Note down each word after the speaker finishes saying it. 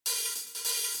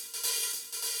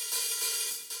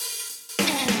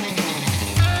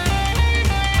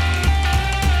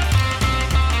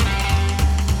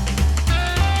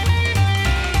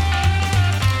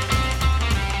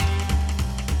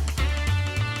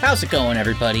How's it going,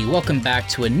 everybody? Welcome back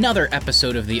to another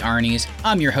episode of The Arnie's.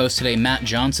 I'm your host today, Matt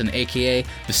Johnson, aka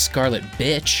The Scarlet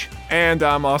Bitch. And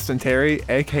I'm Austin Terry,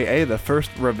 aka The First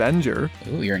Revenger.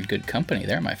 Ooh, you're in good company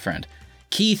there, my friend.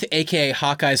 Keith, aka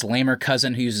Hawkeye's lamer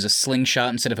cousin who uses a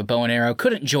slingshot instead of a bow and arrow,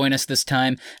 couldn't join us this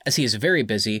time as he is very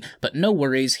busy, but no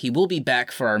worries, he will be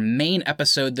back for our main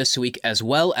episode this week as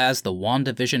well as the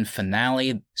WandaVision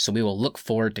finale, so we will look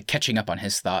forward to catching up on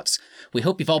his thoughts. We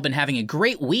hope you've all been having a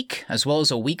great week, as well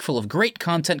as a week full of great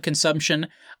content consumption.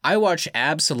 I watched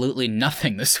absolutely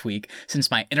nothing this week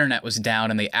since my internet was down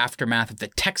in the aftermath of the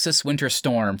Texas winter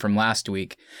storm from last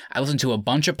week. I listened to a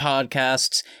bunch of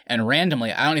podcasts, and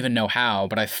randomly, I don't even know how,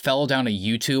 but I fell down a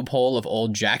YouTube hole of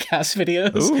old Jackass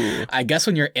videos. Ooh. I guess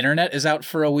when your internet is out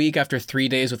for a week after 3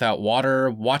 days without water,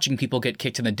 watching people get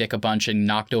kicked in the dick a bunch and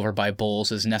knocked over by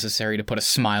bulls is necessary to put a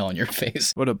smile on your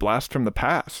face. What a blast from the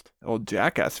past. Old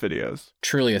Jackass videos.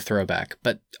 Truly a throwback.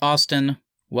 But Austin,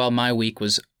 well, my week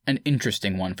was an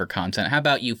interesting one for content. How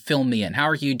about you fill me in? How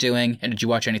are you doing? And did you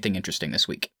watch anything interesting this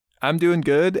week? I'm doing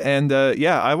good, and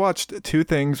I watched two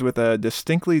things with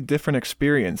distinctly different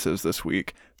experiences this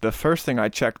week. The first thing I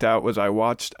checked out was I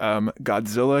watched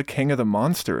Godzilla King of the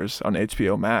Monsters on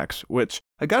HBO Max, which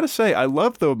I gotta say, I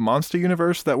love the monster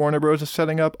universe that Warner Bros. Is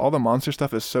setting up. All the monster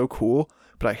stuff is so cool,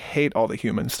 but I hate all the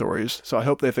human stories, so I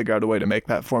hope they figure out a way to make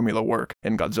that formula work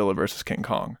in Godzilla vs. King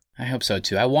Kong. I hope so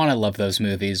too. I want to love those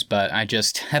movies, but I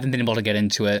just haven't been able to get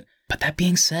into it. But that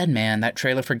being said, man, that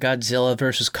trailer for Godzilla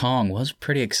vs. Kong was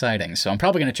pretty exciting, so I'm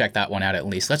probably going to check that one out at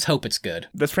least. Let's hope it's good.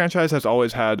 This franchise has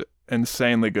always had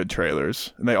insanely good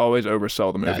trailers, and they always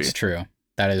oversell the movie. That's true.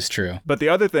 That is true. But the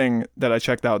other thing that I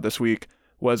checked out this week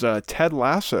was Ted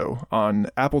Lasso on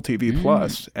Apple TV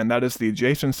Plus, and that is the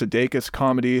Jason Sudeikis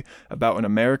comedy about an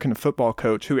American football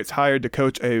coach who gets hired to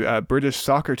coach a British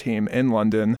soccer team in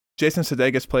London. Jason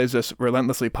Sudeikis plays this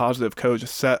relentlessly positive coach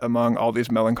set among all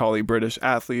these melancholy British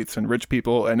athletes and rich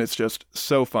people, and it's just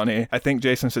so funny. I think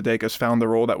Jason Sudeikis found the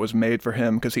role that was made for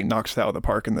him because he knocks it out of the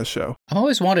park in this show. I've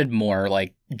always wanted more,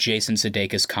 Jason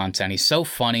Sudeikis content. He's so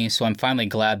funny, so I'm finally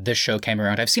glad this show came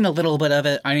around. I've seen a little bit of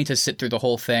it. I need to sit through the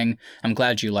whole thing. I'm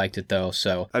glad you liked it, though,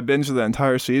 so... I binged the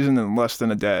entire season in less than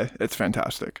a day. It's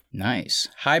fantastic. Nice.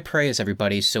 High praise,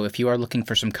 everybody, so if you are looking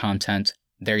for some content...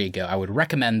 there you go. I would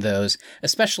recommend those,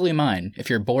 especially mine. If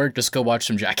you're bored, just go watch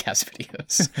some Jackass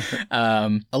videos.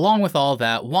 Along with all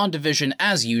that, WandaVision,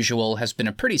 as usual, has been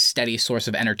a pretty steady source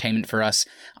of entertainment for us.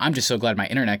 I'm just so glad my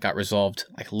internet got resolved,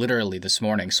 literally this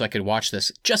morning, so I could watch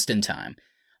this just in time.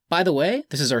 By the way,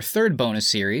 this is our third bonus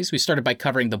series. We started by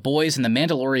covering The Boys and The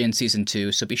Mandalorian Season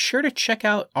 2, so be sure to check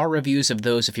out our reviews of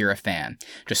those if you're a fan.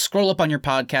 Just scroll up on your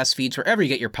podcast feeds wherever you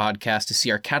get your podcast to see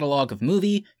our catalog of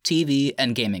movie, TV,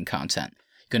 and gaming content.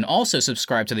 You can also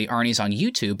subscribe to The Arnie's on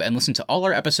YouTube and listen to all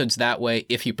our episodes that way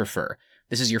if you prefer.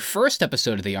 This is your first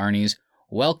episode of The Arnie's.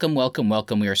 Welcome, welcome,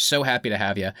 welcome. We are so happy to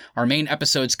have you. Our main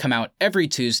episodes come out every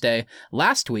Tuesday.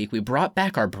 Last week, we brought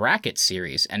back our bracket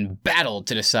series and battled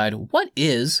to decide what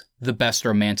is the best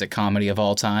romantic comedy of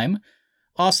all time.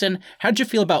 Austin, how'd you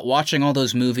feel about watching all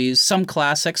those movies, some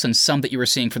classics and some that you were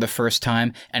seeing for the first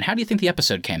time, and how do you think the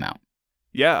episode came out?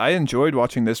 Yeah, I enjoyed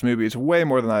watching this movie. It's way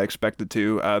more than I expected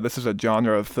to. This is a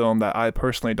genre of film that I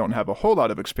personally don't have a whole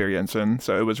lot of experience in,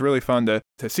 so it was really fun to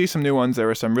see some new ones. There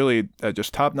were some really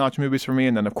just top-notch movies for me,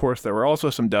 and then, of course, there were also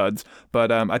some duds. But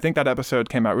I think that episode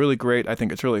came out really great. I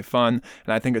think it's really fun,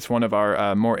 and I think it's one of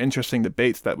our more interesting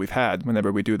debates that we've had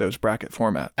whenever we do those bracket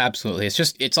format. Absolutely.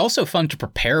 It's also fun to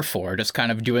prepare for, just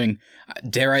kind of doing,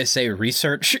 dare I say,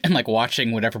 research and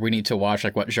watching whatever we need to watch,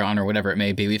 what genre, whatever it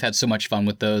may be. We've had so much fun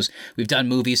with those. We've done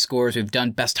movie scores, we've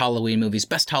done best Halloween movies,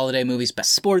 best holiday movies,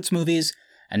 best sports movies,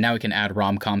 and now we can add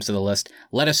rom-coms to the list.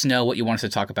 Let us know what you want us to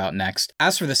talk about next.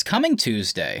 As for this coming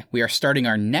Tuesday, we are starting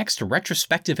our next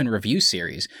retrospective and review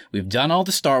series. We've done all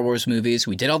the Star Wars movies,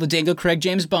 we did all the Daniel Craig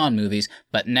James Bond movies,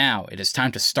 but now it is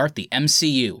time to start the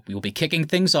MCU. We will be kicking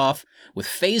things off with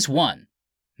Phase 1.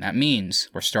 That means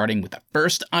we're starting with the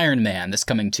first Iron Man this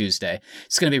coming Tuesday.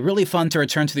 It's going to be really fun to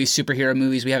return to these superhero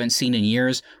movies we haven't seen in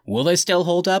years. Will they still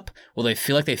hold up? Will they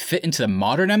feel like they fit into the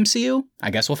modern MCU?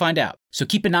 I guess we'll find out. So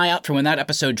keep an eye out for when that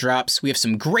episode drops. We have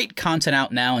some great content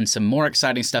out now and some more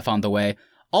exciting stuff on the way.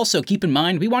 Also, keep in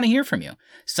mind, we want to hear from you.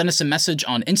 Send us a message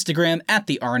on Instagram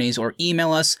 @TheArnies or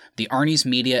email us,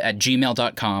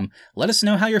 thearniesmedia@gmail.com. Let us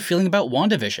know how you're feeling about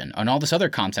WandaVision and all this other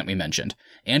content we mentioned.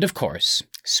 And of course,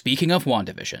 speaking of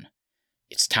WandaVision,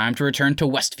 it's time to return to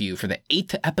Westview for the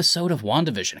 8th episode of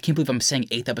WandaVision. I can't believe I'm saying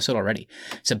 8th episode already.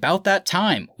 It's about that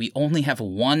time. We only have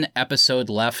one episode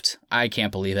left. I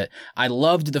can't believe it. I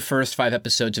loved the first 5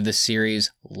 episodes of this series.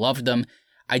 Loved them.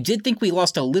 I did think we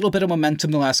lost a little bit of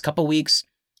momentum the last couple weeks,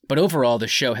 But overall, the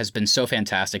show has been so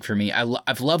fantastic for me.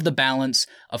 I've loved the balance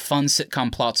of fun sitcom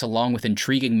plots along with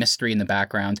intriguing mystery in the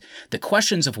background. The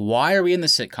questions of why are we in the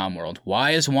sitcom world?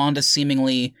 Why is Wanda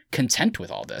seemingly content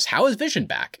with all this? How is Vision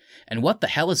back? And what the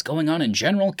hell is going on in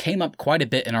general came up quite a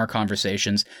bit in our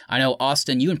conversations. I know,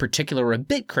 Austin, you in particular were a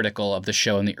bit critical of the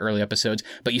show in the early episodes,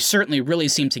 but you certainly really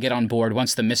seemed to get on board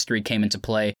once the mystery came into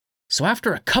play. So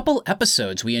after a couple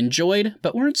episodes we enjoyed,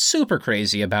 but weren't super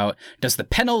crazy about, does the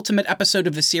penultimate episode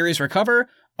of the series recover?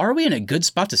 Are we in a good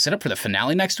spot to set up for the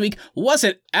finale next week? Was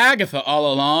it Agatha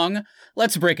all along?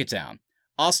 Let's break it down.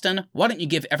 Austin, why don't you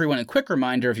give everyone a quick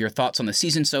reminder of your thoughts on the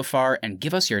season so far and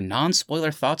give us your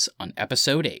non-spoiler thoughts on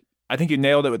episode 8. I think you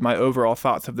nailed it with my overall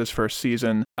thoughts of this first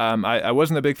season. I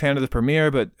wasn't a big fan of the premiere,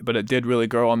 but it did really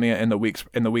grow on me in the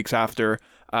weeks after.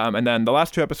 And then the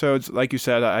last two episodes, like you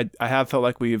said, I have felt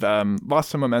like we've lost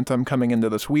some momentum coming into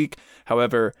this week.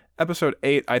 However, episode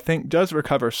 8, I think, does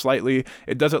recover slightly.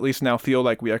 It does at least now feel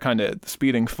like we are kind of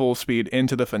speeding full speed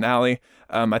into the finale.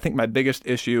 I think my biggest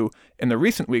issue in the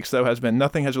recent weeks, though, has been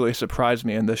nothing has really surprised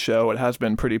me in this show. It has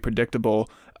been pretty predictable,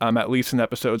 at least in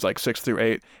episodes like 6 through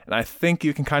 8. And I think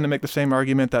you can kind of make the same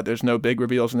argument that there's no big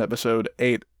reveals in episode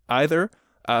 8 either.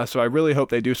 So I really hope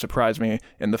they do surprise me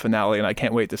in the finale, and I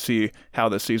can't wait to see how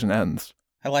this season ends.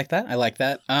 I like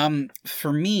that.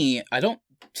 For me, I don't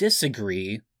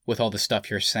disagree with all the stuff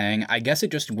you're saying. I guess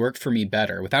it just worked for me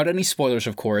better. Without any spoilers,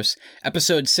 of course.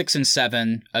 Episodes 6 and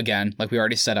 7, again, like we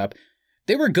already set up,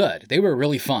 they were good. They were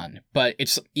really fun. But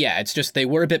it's just they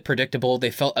were a bit predictable. They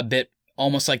felt a bit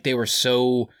almost like they were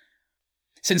so...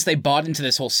 Since they bought into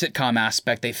this whole sitcom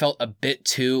aspect, they felt a bit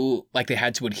too like they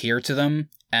had to adhere to them.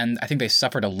 And I think they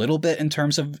suffered a little bit in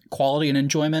terms of quality and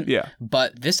enjoyment. Yeah.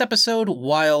 But this episode,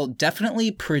 while definitely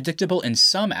predictable in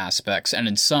some aspects, and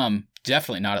in some,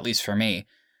 definitely not, at least for me,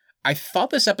 I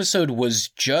thought this episode was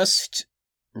just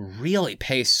really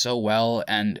paced so well.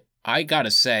 And I gotta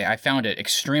say, I found it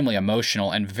extremely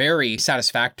emotional and very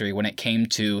satisfactory when it came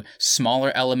to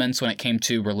smaller elements, when it came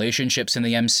to relationships in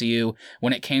the MCU,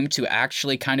 when it came to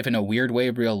actually kind of in a weird way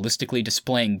realistically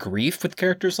displaying grief with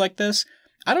characters like this.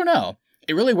 I don't know.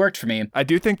 It really worked for me. I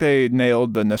do think they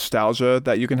nailed the nostalgia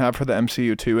that you can have for the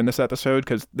MCU too in this episode,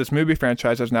 because this movie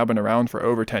franchise has now been around for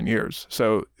over 10 years.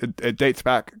 So it dates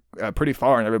back pretty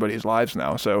far in everybody's lives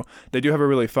now. So they do have a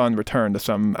really fun return to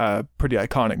some pretty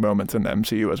iconic moments in the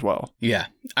MCU as well. Yeah,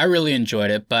 I really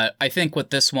enjoyed it. But I think with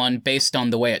this one, based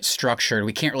on the way it's structured,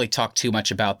 we can't really talk too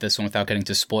much about this one without getting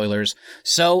to spoilers.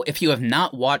 So if you have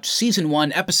not watched Season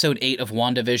 1, Episode 8 of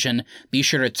WandaVision, be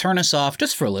sure to turn us off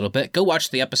just for a little bit, go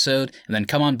watch the episode, and then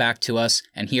come on back to us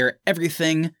and hear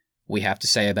everything we have to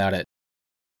say about it.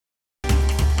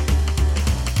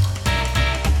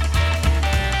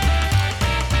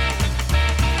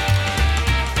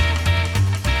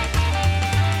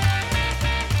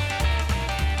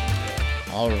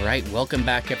 All right, welcome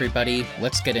back, everybody.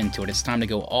 Let's get into it. It's time to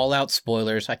go all out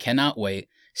spoilers. I cannot wait.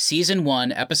 Season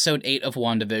 1, Episode 8 of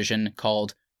WandaVision,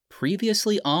 called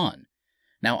Previously On.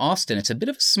 Now, Austin, it's a bit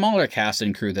of a smaller cast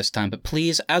and crew this time, but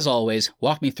please, as always,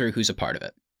 walk me through who's a part of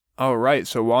it. All right,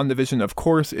 so WandaVision, of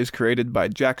course, is created by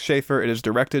Jack Schaefer. It is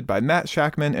directed by Matt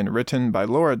Shakman and written by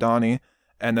Laura Donney.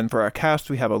 And then for our cast,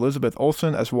 we have Elizabeth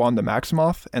Olsen as Wanda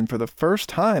Maximoff. And for the first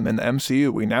time in the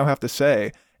MCU, we now have to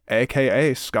say,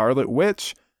 a.k.a. Scarlet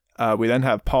Witch. We then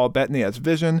have Paul Bettany as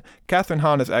Vision, Kathryn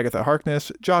Hahn as Agatha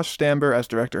Harkness, Josh Stamber as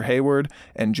Director Hayward,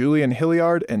 and Julian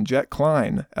Hilliard and Jet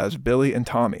Klein as Billy and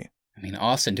Tommy. I mean,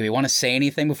 Austin, do we want to say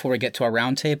anything before we get to our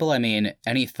roundtable? I mean,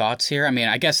 any thoughts here? I mean,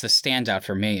 I guess the standout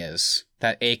for me is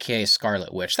that AKA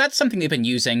Scarlet Witch. That's something they've been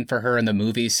using for her in the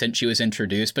movies since she was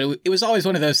introduced, but it was always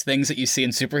one of those things that you see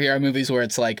in superhero movies where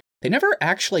it's like, they never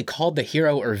actually called the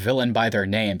hero or villain by their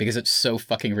name because it's so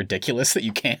fucking ridiculous that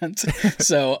you can't.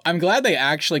 So I'm glad they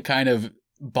actually kind of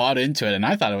bought into it, and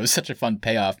I thought it was such a fun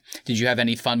payoff. Did you have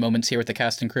any fun moments here with the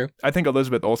cast and crew? I think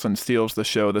Elizabeth Olsen steals the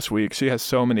show this week. She has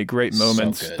so many great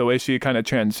moments. So the way she kind of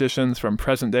transitions from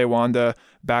present-day Wanda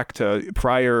back to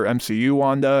prior MCU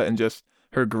Wanda, and just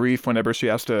her grief whenever she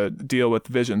has to deal with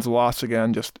Vision's loss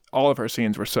again. Just all of her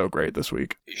scenes were so great this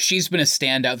week. She's been a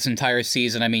standout this entire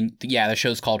season. I mean, yeah, the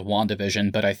show's called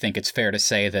WandaVision, but I think it's fair to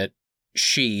say that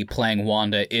she, playing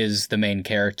Wanda, is the main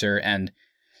character, and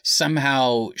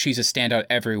somehow she's a standout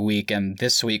every week, and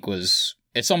this week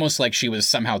it's almost like she was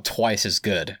somehow twice as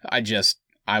good. I don't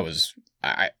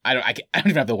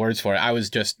even have the words for it. I was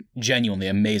just genuinely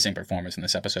amazing performance in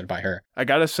this episode by her. I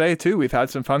gotta say, too, we've had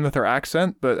some fun with her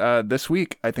accent, but this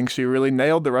week, I think she really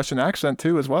nailed the Russian accent,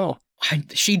 too, as well.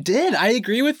 She did. I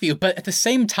agree with you. But at the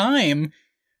same time,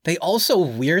 They also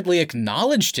weirdly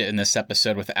acknowledged it in this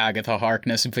episode with Agatha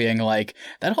Harkness being like,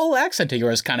 that whole accent of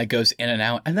yours kind of goes in and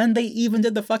out. And then they even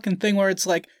did the fucking thing where it's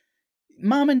like,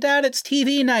 Mom and Dad, it's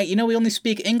TV night. You know, we only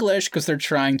speak English, because they're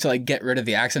trying to like get rid of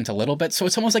the accent a little bit. So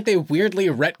it's almost like they weirdly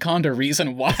retconned a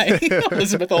reason why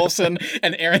Elizabeth Olsen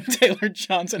and Aaron Taylor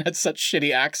Johnson had such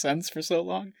shitty accents for so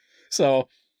long. So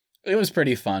it was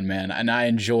pretty fun, man. And I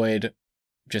enjoyed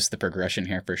just the progression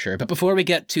here for sure. But before we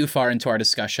get too far into our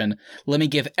discussion, let me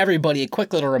give everybody a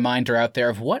quick little reminder out there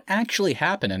of what actually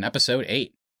happened in episode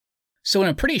 8. So in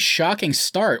a pretty shocking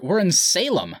start, we're in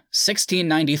Salem,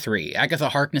 1693. Agatha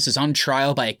Harkness is on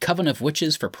trial by a coven of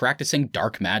witches for practicing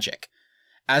dark magic.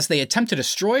 As they attempt to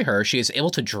destroy her, she is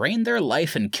able to drain their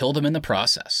life and kill them in the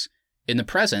process. In the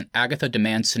present, Agatha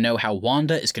demands to know how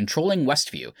Wanda is controlling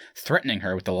Westview, threatening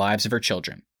her with the lives of her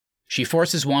children. She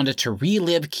forces Wanda to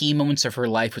relive key moments of her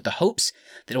life with the hopes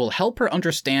that it will help her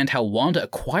understand how Wanda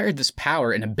acquired this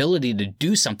power and ability to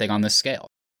do something on this scale.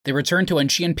 They return to when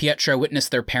she and Pietro witnessed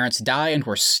their parents die and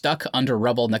were stuck under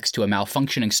rubble next to a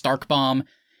malfunctioning Stark bomb.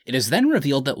 It is then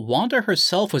revealed that Wanda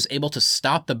herself was able to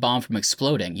stop the bomb from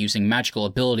exploding using magical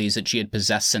abilities that she had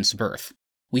possessed since birth.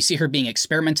 We see her being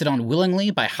experimented on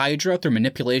willingly by Hydra through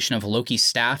manipulation of Loki's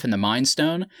staff and the Mind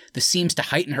Stone. This seems to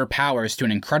heighten her powers to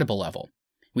an incredible level.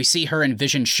 We see her and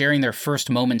Vision sharing their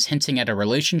first moments hinting at a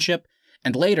relationship,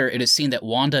 and later it is seen that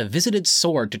Wanda visited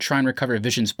SWORD to try and recover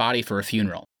Vision's body for a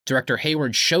funeral. Director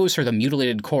Hayward shows her the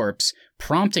mutilated corpse,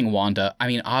 prompting Wanda,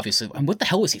 obviously, what the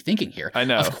hell was he thinking here? I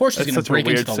know. Of course he's going to break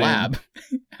into the scene. lab.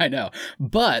 I know.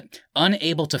 But,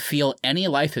 unable to feel any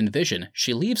life in Vision,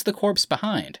 she leaves the corpse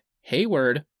behind.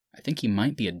 Hayward, I think he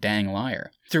might be a dang liar.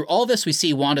 Through all this, we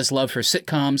see Wanda's love for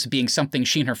sitcoms being something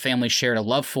she and her family shared a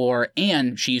love for,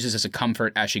 and she uses as a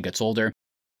comfort as she gets older.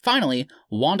 Finally,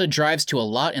 Wanda drives to a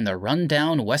lot in the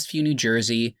rundown Westview, New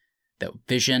Jersey, that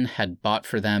Vision had bought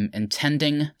for them,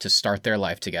 intending to start their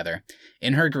life together.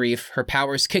 In her grief, her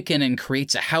powers kick in and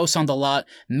creates a house on the lot,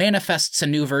 manifests a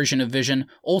new version of Vision,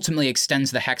 ultimately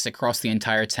extends the hex across the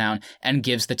entire town, and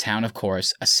gives the town, of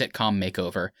course, a sitcom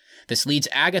makeover. This leads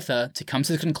Agatha to come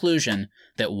to the conclusion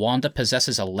that Wanda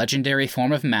possesses a legendary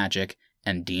form of magic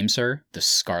and deems her the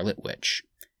Scarlet Witch.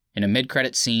 In a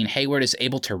mid-credit scene, Hayward is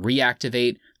able to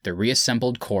reactivate the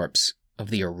reassembled corpse of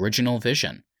the original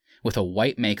Vision with a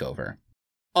white makeover.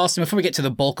 Austin, before we get to the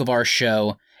bulk of our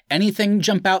show, anything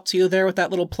jump out to you there with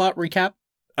that little plot recap?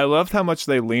 I loved how much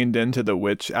they leaned into the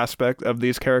witch aspect of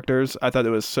these characters. I thought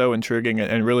it was so intriguing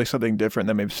and really something different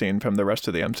than we've seen from the rest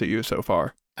of the MCU so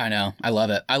far. I know. I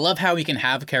love it. I love how we can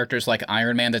have characters like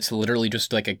Iron Man that's literally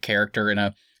just like a character in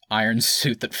a iron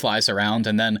suit that flies around,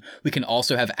 and then we can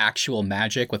also have actual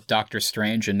magic with Doctor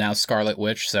Strange and now Scarlet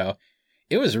Witch, so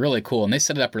it was really cool, and they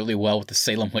set it up really well with the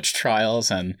Salem witch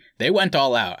trials, and they went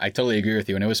all out. I totally agree with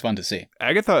you, and it was fun to see.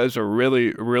 Agatha is a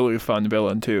really, really fun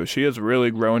villain, too. She has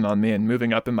really grown on me and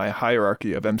moving up in my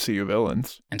hierarchy of MCU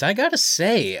villains. And I gotta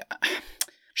say,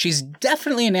 she's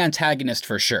definitely an antagonist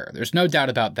for sure. There's no doubt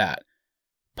about that.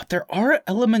 But there are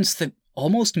elements that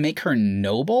almost make her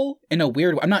noble in a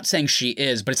weird way. I'm not saying she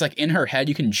is, but it's like in her head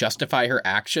you can justify her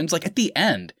actions. Like at the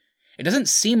end, it doesn't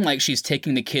seem like she's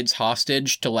taking the kids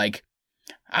hostage to like,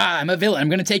 I'm a villain, I'm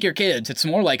going to take your kids. It's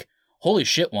more like, holy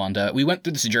shit, Wanda, we went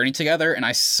through this journey together and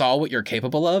I saw what you're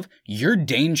capable of. You're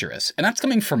dangerous. And that's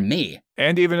coming from me.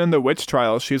 And even in the witch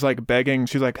trials, she's like begging,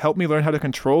 she's like, help me learn how to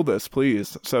control this,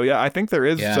 please. So yeah, I think there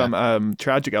is some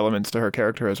tragic elements to her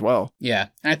character as well. Yeah,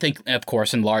 and I think, of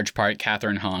course, in large part,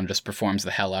 Catherine Hahn just performs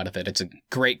the hell out of it. It's a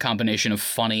great combination of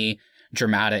funny,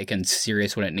 dramatic, and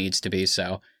serious when it needs to be.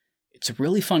 So it's a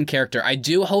really fun character. I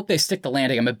do hope they stick the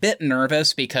landing. I'm a bit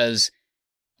nervous because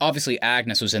obviously,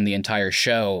 Agnes was in the entire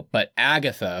show, but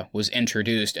Agatha was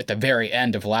introduced at the very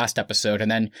end of last episode, and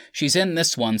then she's in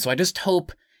this one, so I just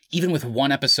hope, even with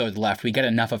one episode left, we get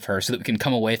enough of her so that we can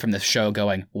come away from this show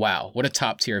going, wow, what a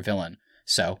top-tier villain.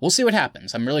 So, we'll see what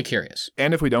happens. I'm really curious.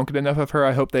 And if we don't get enough of her,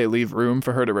 I hope they leave room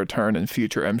for her to return in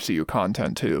future MCU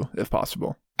content, too, if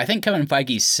possible. I think Kevin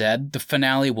Feige said the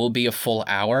finale will be a full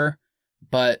hour,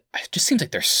 but it just seems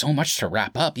like there's so much to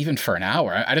wrap up, even for an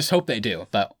hour. I just hope they do.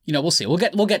 But, we'll see. We'll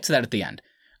get to that at the end.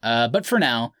 But for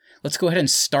now, let's go ahead and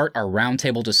start our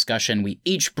roundtable discussion. We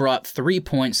each brought 3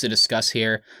 points to discuss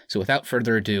here. So without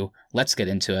further ado, let's get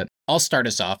into it. I'll start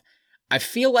us off. I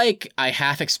feel like I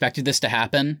half expected this to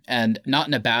happen, and not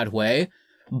in a bad way.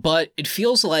 But it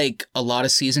feels like a lot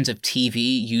of seasons of TV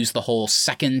use the whole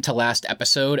second to last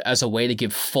episode as a way to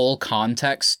give full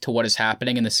context to what is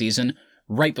happening in the season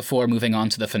right before moving on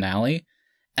to the finale.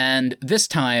 And this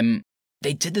time,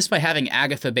 they did this by having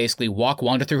Agatha basically walk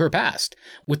Wanda through her past,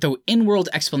 with the in-world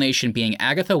explanation being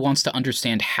Agatha wants to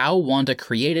understand how Wanda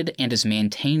created and is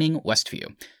maintaining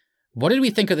Westview. What did we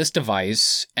think of this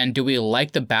device, and do we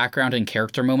like the background and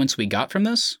character moments we got from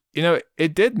this? You know,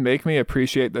 it did make me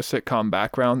appreciate the sitcom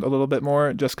background a little bit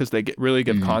more, just because they really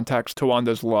give context to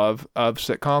Wanda's love of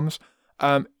sitcoms.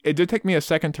 It did take me a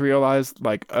second to realize,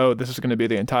 like, oh, this is going to be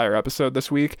the entire episode this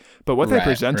week. But what they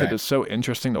presented is so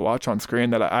interesting to watch on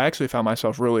screen that I actually found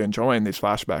myself really enjoying these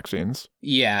flashback scenes.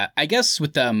 Yeah, I guess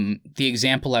with the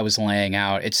example I was laying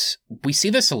out, we see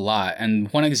this a lot. And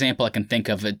one example I can think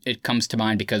of, it comes to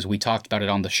mind because we talked about it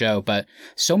on the show, but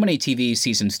so many TV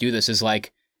seasons do this, is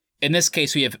like, in this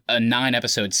case, we have a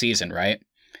 9-episode season, right?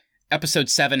 Episode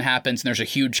 7 happens and there's a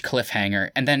huge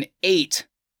cliffhanger. And then 8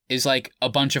 is like a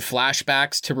bunch of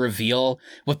flashbacks to reveal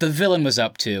what the villain was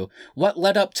up to, what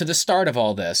led up to the start of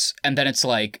all this. And then it's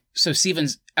like, so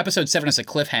episode 7 is a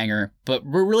cliffhanger, but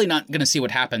we're really not going to see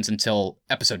what happens until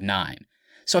episode 9.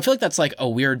 So I feel like that's like a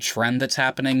weird trend that's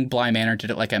happening. Bly Manor did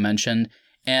it, like I mentioned.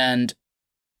 And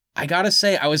I gotta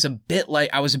say, I was a bit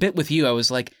with you. I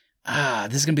was like,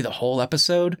 this is going to be the whole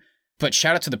episode. But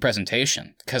shout out to the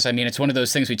presentation, because I mean, it's one of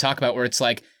those things we talk about where it's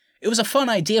like, it was a fun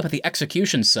idea, but the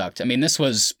execution sucked. I mean, this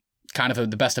was kind of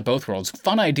the best of both worlds.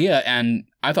 Fun idea, and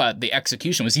I thought the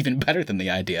execution was even better than the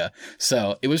idea.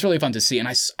 So it was really fun to see, and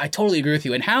I totally agree with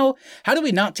you. And how do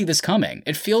we not see this coming?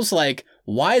 It feels like,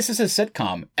 why is this a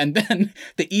sitcom? And then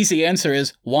the easy answer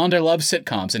is, Wanda loves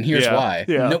sitcoms, and here's why.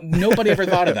 Yeah. Nobody ever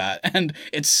thought of that. And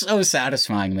it's so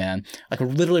satisfying, man. Like,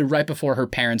 literally right before her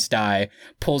parents die,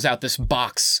 pulls out this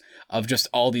box of just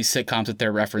all these sitcoms that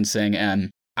they're referencing,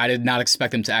 and I did not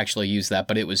expect them to actually use that,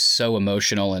 but it was so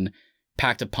emotional and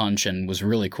packed a punch and was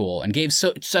really cool and gave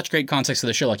such great context to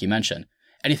the show, like you mentioned.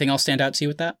 Anything else stand out to you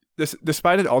with that?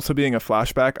 Despite it also being a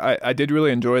flashback, I did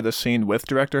really enjoy the scene with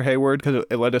Director Hayward, because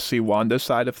it let us see Wanda's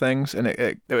side of things, and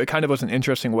it kind of was an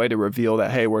interesting way to reveal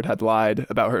that Hayward had lied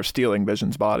about her stealing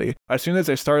Vision's body. As soon as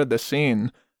they started this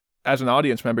scene, as an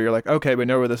audience member, you're like, okay, we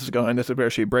know where this is going. This is where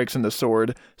she breaks into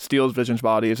Sword, steals Vision's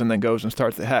bodies, and then goes and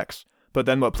starts the Hex. But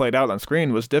then what played out on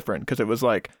screen was different, because it was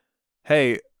like,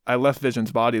 hey, I left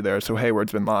Vision's body there, so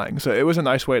Hayward's been lying. So it was a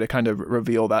nice way to kind of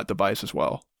reveal that device as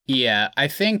well. Yeah, I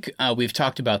think we've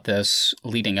talked about this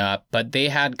leading up, but they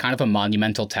had kind of a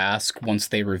monumental task once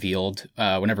they revealed,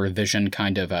 whenever Vision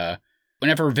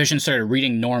started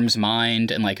reading Norm's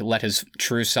mind and like let his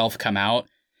true self come out,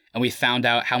 and we found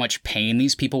out how much pain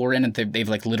these people were in, and they've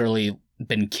like literally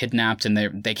been kidnapped and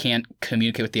they can't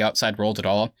communicate with the outside world at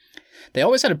all. They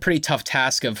always had a pretty tough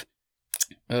task of,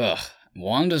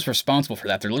 Wanda's responsible for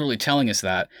that. They're literally telling us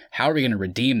that. How are we going to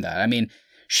redeem that? I mean,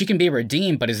 she can be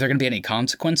redeemed, but is there going to be any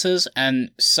consequences?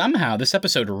 And somehow this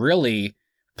episode really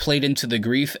played into the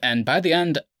grief. And by the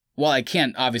end, while I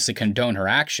can't obviously condone her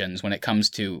actions when it comes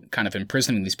to kind of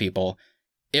imprisoning these people,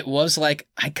 it was like,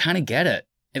 I kind of get it.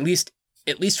 At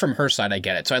least from her side, I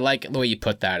get it. So I like the way you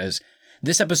put that, is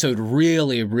this episode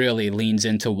really, really leans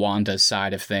into Wanda's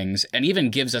side of things and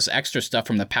even gives us extra stuff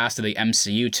from the past of the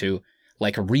MCU to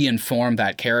like reinform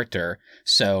that character.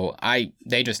 So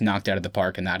they just knocked out of the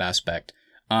park in that aspect.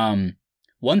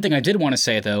 One thing I did want to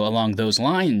say though, along those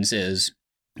lines, is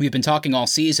we've been talking all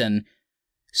season.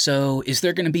 So is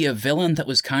there going to be a villain that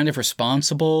was kind of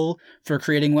responsible for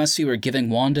creating Westview or giving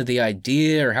Wanda the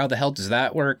idea, or how the hell does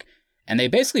that work? And they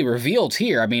basically revealed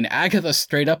here. I mean, Agatha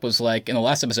straight up was like, in the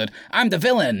last episode, I'm the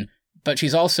villain. But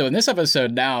she's also in this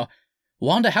episode now,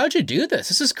 Wanda, how'd you do this?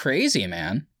 This is crazy,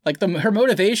 man. Like, her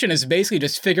motivation is basically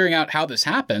just figuring out how this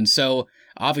happened. So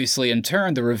obviously, in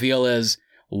turn, the reveal is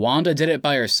Wanda did it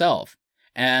by herself.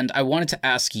 And I wanted to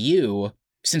ask you,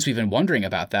 since we've been wondering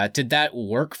about that, did that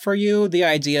work for you, the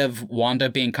idea of Wanda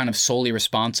being kind of solely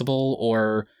responsible,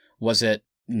 or was it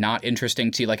not interesting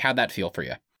to you? Like, how'd that feel for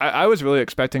you? I was really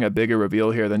expecting a bigger reveal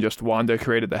here than just Wanda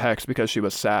created the Hex because she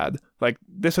was sad. Like,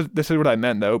 this is what I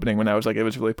meant in the opening when I was like, it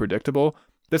was really predictable.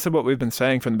 This is what we've been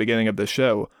saying from the beginning of this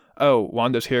show. Oh,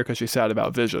 Wanda's here because she's sad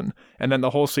about Vision. And then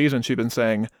the whole season she's been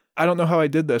saying, I don't know how I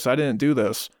did this. I didn't do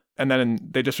this. And then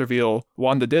they just reveal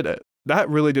Wanda did it. That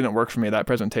really didn't work for me, that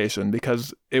presentation,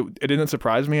 because it didn't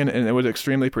surprise me, and it was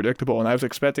extremely predictable. And I was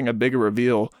expecting a bigger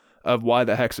reveal of why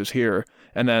the Hex is here.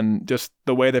 And then just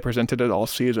the way they presented it all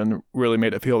season really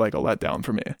made it feel like a letdown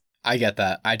for me. I get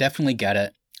that. I definitely get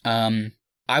it.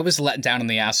 I was let down in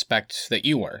the aspect that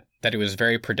you were, that it was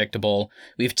very predictable.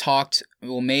 We've talked,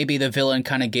 well, maybe the villain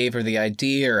kind of gave her the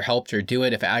idea or helped her do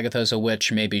it. If Agatha's a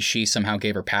witch, maybe she somehow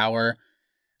gave her power.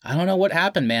 I don't know what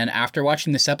happened, man. After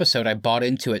watching this episode, I bought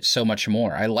into it so much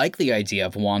more. I like the idea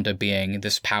of Wanda being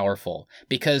this powerful,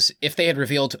 because if they had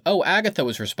revealed, oh, Agatha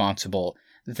was responsible,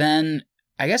 then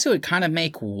I guess it would kind of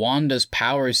make Wanda's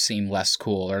powers seem less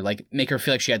cool, or like make her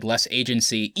feel like she had less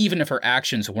agency, even if her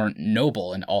actions weren't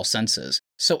noble in all senses.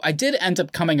 So I did end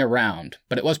up coming around,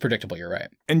 but it was predictable, you're right.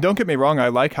 And don't get me wrong, I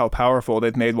like how powerful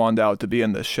they've made Wanda out to be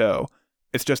in this show.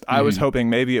 It's just, I was hoping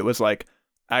maybe it was like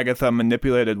Agatha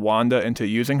manipulated Wanda into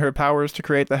using her powers to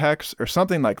create the Hex or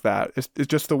something like that. It's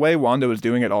just the way Wanda was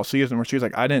doing it all season, where she was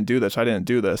like, I didn't do this.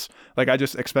 Like, I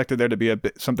just expected there to be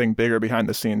something bigger behind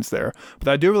the scenes there. But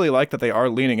I do really like that they are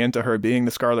leaning into her being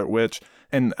the Scarlet Witch.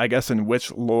 And I guess in witch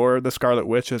lore, the Scarlet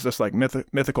Witch is this like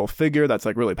mythical figure that's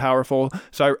like really powerful.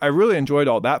 So I really enjoyed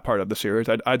all that part of the series.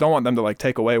 I don't want them to like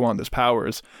take away Wanda's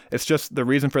powers. It's just the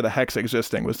reason for the Hex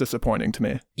existing was disappointing to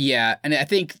me. Yeah, and I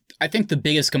think the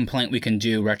biggest complaint we can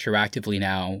do retroactively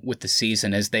now with the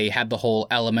season is they had the whole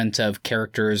element of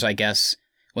characters, I guess,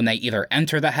 when they either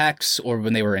enter the Hex or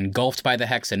when they were engulfed by the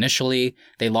Hex initially,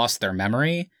 they lost their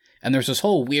memory. And there's this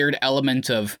whole weird element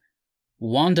of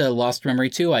Wanda lost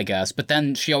memory too, I guess, but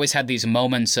then she always had these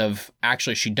moments of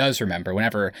actually she does remember.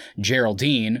 Whenever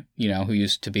Geraldine, who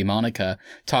used to be Monica,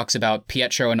 talks about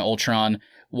Pietro and Ultron,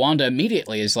 Wanda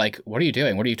immediately is like, what are you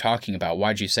doing? What are you talking about?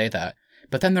 Why'd you say that?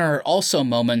 But then there are also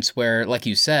moments where, like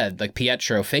you said, like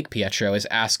Pietro, fake Pietro, is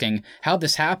asking, how'd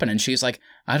this happen? And she's like,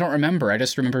 I don't remember. I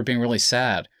just remember being really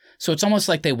sad. So it's almost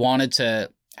like they wanted to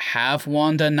have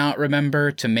Wanda not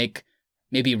remember to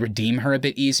maybe redeem her a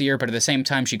bit easier, but at the same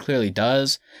time, she clearly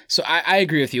does. So I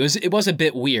agree with you. It was a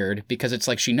bit weird because it's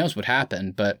like she knows what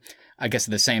happened, but I guess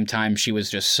at the same time, she was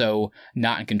just so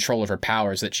not in control of her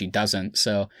powers that she doesn't.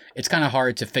 So it's kind of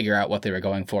hard to figure out what they were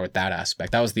going for with that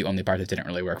aspect. That was the only part that didn't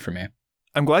really work for me.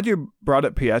 I'm glad you brought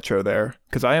up Pietro there,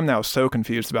 because I am now so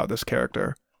confused about this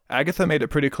character. Agatha made it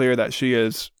pretty clear that she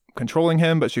is controlling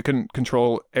him, but she couldn't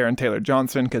control Aaron Taylor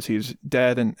Johnson because he's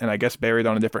dead and I guess buried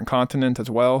on a different continent as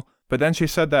well. But then she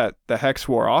said that the Hex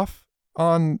wore off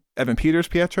on Evan Peters'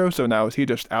 Pietro, so now is he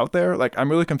just out there? Like, I'm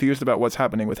really confused about what's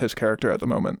happening with his character at the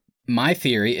moment. My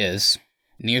theory is,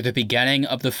 near the beginning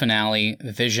of the finale,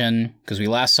 Vision, because we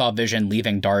last saw Vision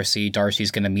leaving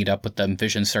Darcy's going to meet up with them.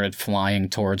 Vision started flying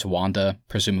towards Wanda,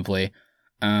 presumably.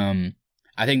 I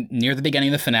think near the beginning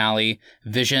of the finale,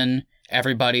 Vision,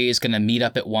 everybody is going to meet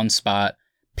up at one spot.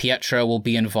 Pietro will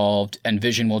be involved, and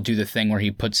Vision will do the thing where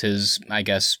he puts his, I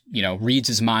guess, reads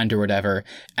his mind or whatever,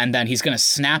 and then he's going to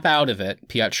snap out of it,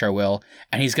 Pietro will,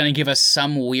 and he's going to give us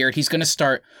he's going to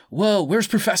start, whoa, where's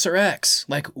Professor X?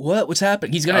 Like, what's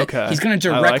happening? He's going to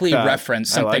directly reference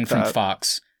something from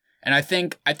Fox. And I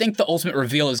think the ultimate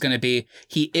reveal is going to be,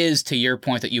 he is, to your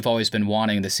point that you've always been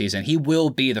wanting this season, he will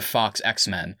be the Fox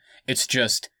X-Men. It's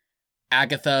just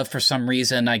Agatha, for some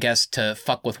reason, I guess, to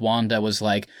fuck with Wanda, was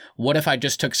like, what if I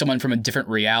just took someone from a different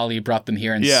reality, brought them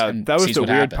here, and that was the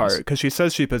weird happens? part, because she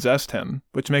says she possessed him,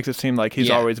 which makes it seem like he's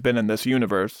always been in this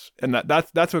universe, and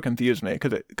that's what confused me,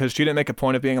 because she didn't make a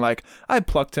point of being like, I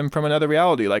plucked him from another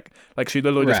reality, like she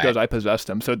literally just goes, I possessed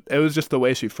him. So it was just the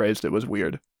way she phrased it was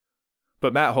weird.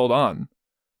 But Matt, hold on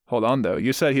though.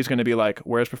 You said he's going to be like,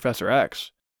 where's Professor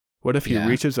X? What if he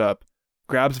reaches up,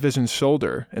 grabs Vision's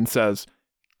shoulder, and says,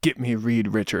 get me Reed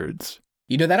Richards?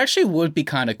 That actually would be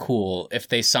kind of cool if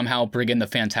they somehow bring in the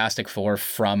Fantastic Four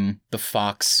from the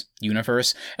Fox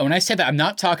universe. And when I say that, I'm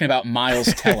not talking about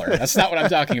Miles Teller. That's not what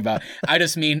I'm talking about. I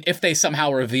just mean if they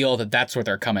somehow reveal that that's where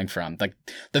they're coming from. Like,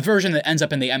 the version that ends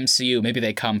up in the MCU, maybe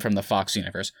they come from the Fox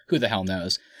universe. Who the hell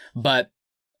knows? But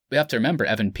we have to remember,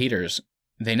 Evan Peters,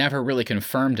 they never really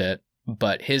confirmed it,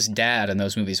 but his dad in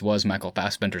those movies was Michael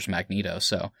Fassbender's Magneto,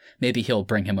 so maybe he'll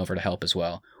bring him over to help as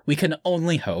well. We can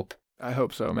only hope. I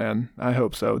hope so, man. I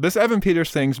hope so. This Evan Peters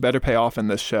thing's better pay off in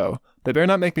this show. They better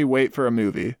not make me wait for a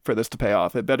movie for this to pay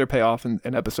off. It better pay off in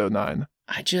episode 9.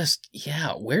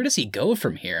 Where does he go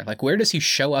from here? Like, where does he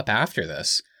show up after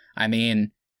this? I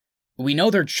mean, we know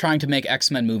they're trying to make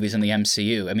X-Men movies in the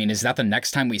MCU. I mean, is that the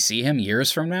next time we see him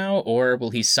years from now? Or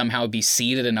will he somehow be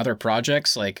seeded in other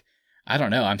projects? Like, I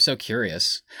don't know. I'm so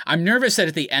curious. I'm nervous that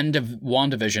at the end of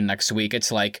WandaVision next week,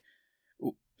 it's like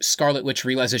Scarlet Witch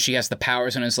realizes she has the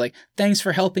powers and is like, thanks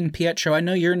for helping, Pietro. I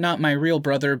know you're not my real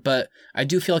brother, but I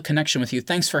do feel a connection with you.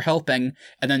 Thanks for helping.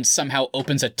 And then somehow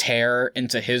opens a tear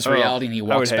into his reality and he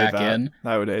walks back in.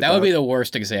 I would hate that. That would be the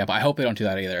worst example. I hope they don't do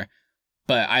that either.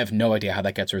 But I have no idea how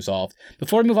that gets resolved.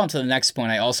 Before we move on to the next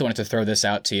point, I also wanted to throw this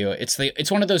out to you.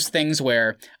 It's one of those things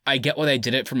where I get why they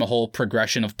did it from a whole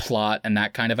progression of plot and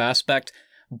that kind of aspect.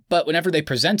 But whenever they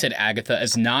presented Agatha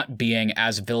as not being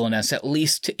as villainous, at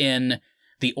least in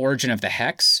the origin of the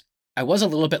Hex, I was a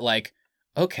little bit like,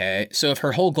 okay, so if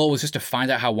her whole goal was just to find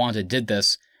out how Wanda did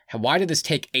this, why did this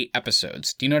take 8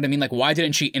 episodes? Do you know what I mean? Like, why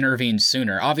didn't she intervene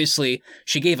sooner? Obviously,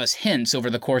 she gave us hints over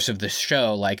the course of the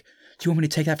show, like, do you want me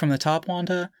to take that from the top,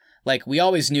 Wanda? Like, we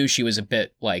always knew she was a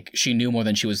bit, like, she knew more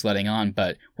than she was letting on,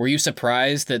 but were you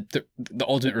surprised that the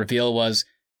ultimate reveal was,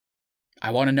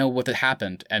 I want to know what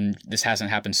happened, and this hasn't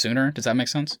happened sooner? Does that make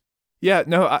sense? Yeah,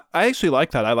 no, I actually like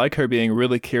that. I like her being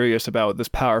really curious about this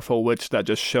powerful witch that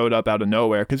just showed up out of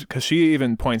nowhere. Because she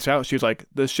even points out, she's like,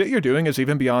 the shit you're doing is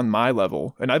even beyond my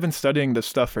level. And I've been studying this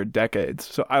stuff for decades.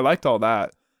 So I liked all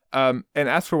that. And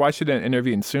as for why she didn't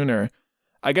intervene sooner,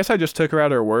 I guess I just took her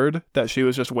at her word that she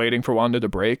was just waiting for Wanda to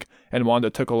break. And Wanda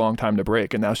took a long time to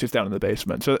break. And now she's down in the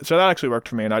basement. So that actually worked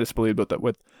for me. And I just believed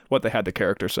with what they had the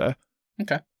character say.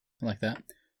 Okay. I like that.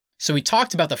 So we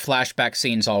talked about the flashback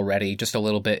scenes already, just a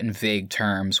little bit in vague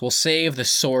terms. We'll save the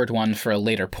sword one for a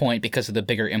later point because of the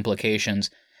bigger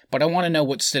implications. But I want to know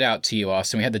what stood out to you,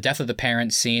 Austin. We had the death of the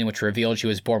parents scene, which revealed she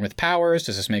was born with powers.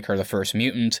 Does this make her the first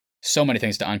mutant? So many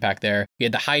things to unpack there. We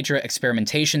had the Hydra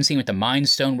experimentation scene with the Mind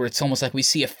Stone, where it's almost like we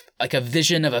see a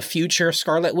vision of a future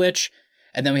Scarlet Witch.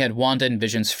 And then we had Wanda and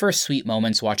Vision's first sweet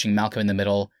moments watching Malcolm in the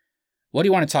Middle. What do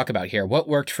you want to talk about here? What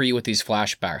worked for you with these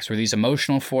flashbacks? Were these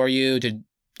emotional for you? Do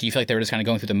you feel like they were just kind of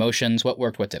going through the motions? What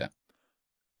worked, what didn't?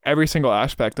 Every single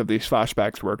aspect of these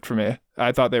flashbacks worked for me.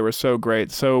 I thought they were so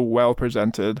great, so well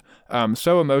presented,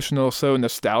 so emotional, so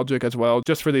nostalgic as well,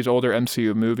 just for these older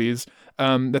MCU movies.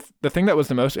 The thing that was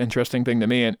the most interesting thing to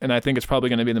me, and I think it's probably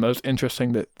going to be the most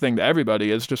interesting thing to everybody,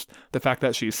 is just the fact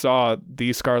that she saw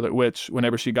the Scarlet Witch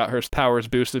whenever she got her powers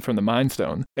boosted from the Mind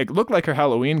Stone. It looked like her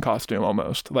Halloween costume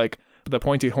almost, like the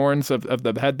pointy horns of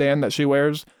the headband that she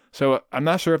wears. So I'm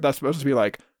not sure if that's supposed to be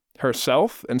like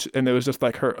herself, and it was just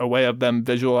like a way of them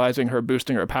visualizing her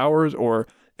boosting her powers, or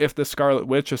if the Scarlet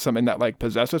Witch is something that like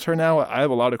possesses her now. I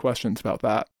have a lot of questions about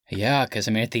that. Yeah, because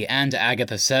I mean, at the end,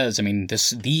 Agatha says, I mean, the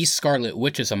Scarlet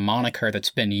Witch is a moniker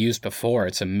that's been used before.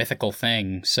 It's a mythical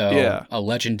thing. So yeah. A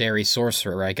legendary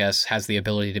sorcerer, I guess, has the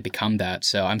ability to become that.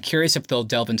 So I'm curious if they'll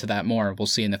delve into that more. We'll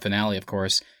see in the finale, of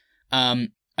course.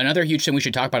 Another huge thing we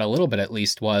should talk about a little bit, at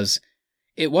least, was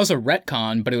it was a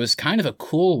retcon, but it was kind of a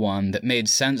cool one that made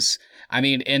sense. I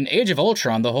mean, in Age of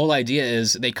Ultron, the whole idea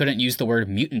is they couldn't use the word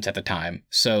mutant at the time.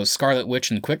 So Scarlet Witch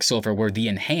and Quicksilver were the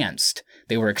enhanced.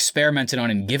 They were experimented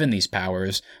on and given these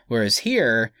powers. Whereas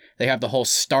here, they have the whole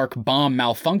Stark bomb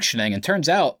malfunctioning, and turns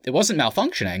out it wasn't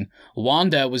malfunctioning.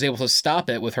 Wanda was able to stop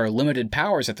it with her limited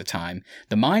powers at the time.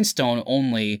 The Mind Stone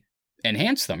only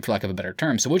enhanced them, for lack of a better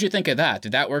term. So what'd you think of that?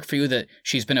 Did that work for you, that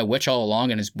she's been a witch all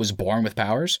along and was born with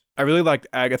powers? I really liked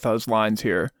Agatha's lines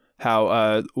here,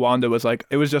 how Wanda was like,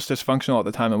 it was just dysfunctional at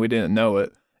the time and we didn't know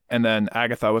it. And then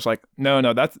Agatha was like,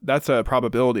 no, that's a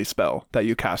probability spell that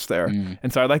you cast there.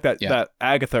 And so I like that that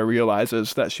Agatha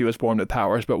realizes that she was born with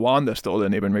powers, but Wanda still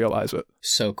didn't even realize it.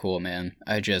 So cool, man.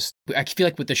 I feel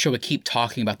like with the show, we keep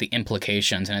talking about the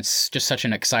implications, and it's just such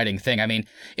an exciting thing. I mean,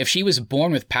 if she was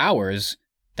born with powers,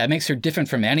 that makes her different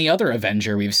from any other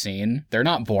Avenger we've seen. They're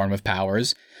not born with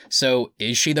powers. So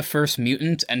is she the first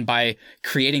mutant? And by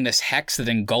creating this hex that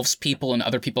engulfs people and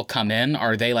other people come in,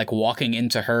 are they like walking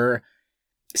into her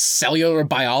cellular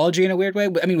biology in a weird way?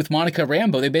 I mean, with Monica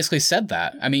Rambeau, they basically said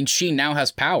that. I mean, she now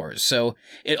has powers. So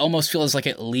it almost feels like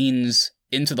it leans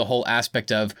into the whole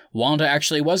aspect of Wanda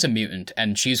actually was a mutant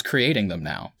and she's creating them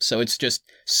now. So it's just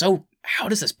so, how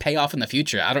does this pay off in the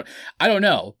future? I don't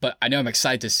know, but I know I'm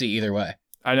excited to see either way.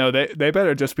 I know they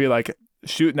better just be like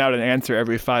shooting out an answer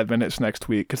every 5 minutes next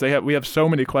week, because we have so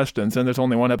many questions and there's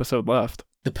only one episode left.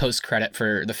 The post credit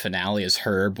for the finale is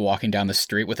Herb walking down the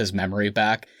street with his memory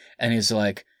back, and he's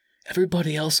like,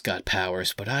 everybody else got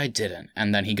powers, but I didn't.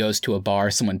 And then he goes to a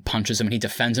bar, someone punches him, and he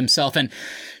defends himself, and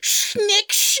schnick,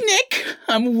 schnick,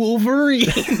 I'm Wolverine.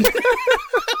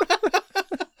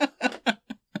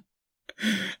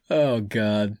 Oh,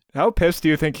 God. How pissed do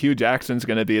you think Hugh Jackson's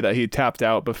going to be that he tapped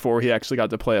out before he actually got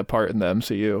to play a part in the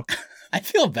MCU? I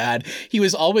feel bad. He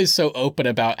was always so open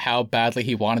about how badly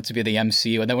he wanted to be the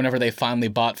MCU, and then whenever they finally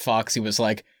bought Fox, he was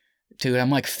like, dude, I'm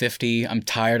like 50, I'm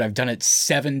tired, I've done it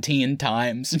 17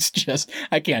 times, it's just,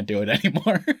 I can't do it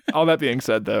anymore. All that being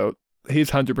said, though,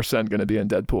 he's 100% going to be in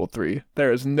Deadpool 3.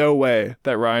 There is no way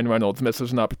that Ryan Reynolds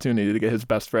misses an opportunity to get his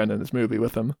best friend in this movie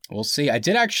with him. We'll see. I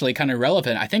did actually, kind of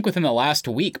relevant, I think within the last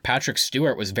week, Patrick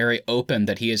Stewart was very open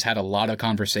that he has had a lot of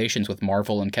conversations with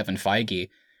Marvel and Kevin Feige,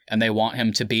 and they want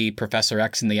him to be Professor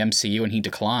X in the MCU, and he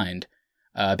declined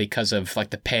because of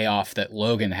like the payoff that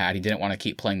Logan had. He didn't want to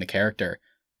keep playing the character.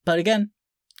 But again,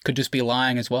 could just be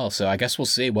lying as well. So I guess we'll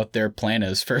see what their plan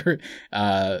is for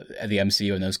the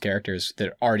MCU and those characters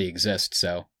that already exist.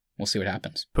 So we'll see what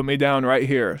happens. Put me down right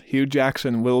here. Hugh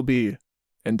Jackson will be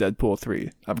in Deadpool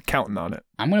 3. I'm counting on it.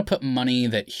 I'm going to put money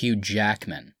that Hugh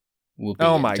Jackman will be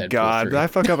in Deadpool 3. Did I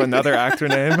fuck up another actor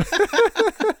name?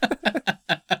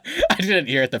 I didn't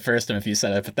hear it the first time if you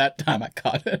said it, but that time I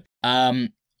caught it.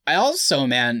 I also,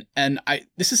 man,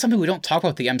 this is something we don't talk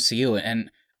about the MCU, and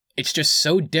it's just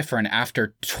so different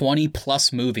after 20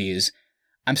 plus movies.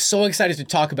 I'm so excited to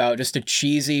talk about just a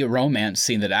cheesy romance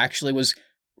scene that actually was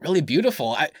really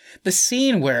beautiful. The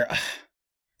scene where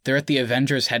they're at the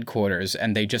Avengers headquarters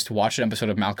and they just watch an episode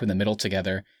of Malcolm in the Middle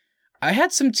together. I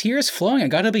had some tears flowing, I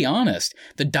gotta be honest.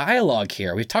 The dialogue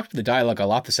here, we've talked about the dialogue a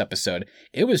lot this episode.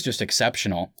 It was just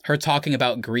exceptional. Her talking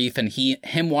about grief and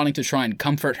him wanting to try and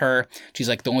comfort her. She's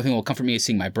like, the only thing that will comfort me is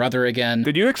seeing my brother again.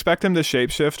 Did you expect him to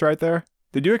shapeshift right there?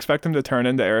 Did you expect him to turn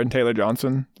into Aaron Taylor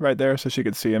Johnson right there so she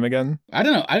could see him again? I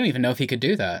don't know. I don't even know if he could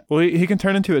do that. Well, he can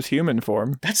turn into his human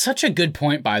form. That's such a good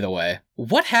point, by the way.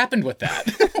 What happened with that?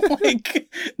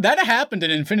 That happened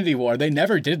in Infinity War. They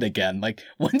never did it again.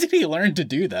 When did he learn to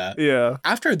do that? Yeah.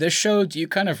 After this show, do you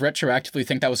kind of retroactively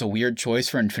think that was a weird choice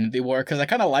for Infinity War? Because I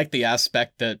kind of like the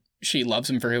aspect that she loves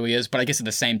him for who he is, but I guess at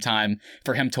the same time,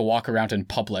 for him to walk around in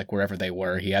public wherever they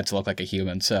were, he had to look like a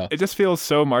human, so... It just feels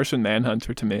so Martian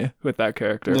Manhunter to me with that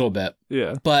character. A little bit.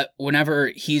 Yeah. But whenever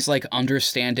he's,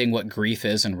 understanding what grief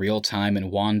is in real time,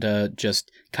 and Wanda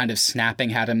just kind of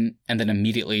snapping at him, and then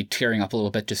immediately tearing up a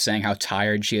little bit, just saying how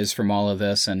tired she is from all of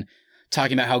this, and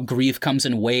talking about how grief comes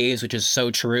in waves, which is so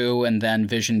true, and then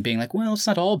Vision being like, well, it's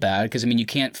not all bad, because, you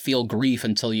can't feel grief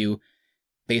until you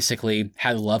basically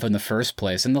had love in the first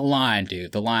place. And the line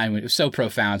was so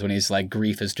profound when he's like,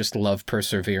 grief is just love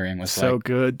persevering. Was so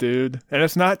good, dude. And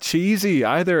it's not cheesy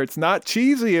either. It's not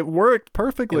cheesy. It worked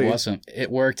perfectly. It wasn't.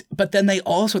 It worked. But then they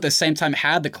also at the same time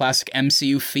had the classic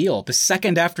MCU feel. The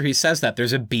second after he says that,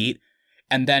 there's a beat.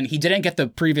 And then he didn't get the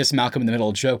previous Malcolm in the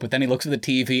Middle joke, but then he looks at the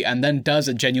TV and then does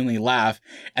a genuinely laugh.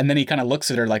 And then he kind of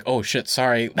looks at her like, oh shit,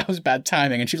 sorry, that was bad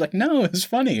timing. And she's like, no, it was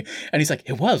funny. And he's like,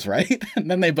 it was, right? And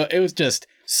then it was just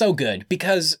so good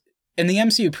because in the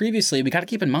MCU previously, we got to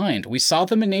keep in mind, we saw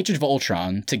them in Age of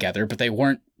Ultron together, but they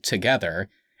weren't together.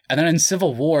 And then in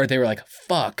Civil War, they were like,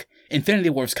 fuck, Infinity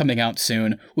War's coming out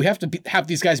soon. We have to have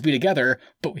these guys be together,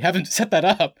 but we haven't set that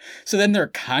up. So then they're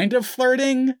kind of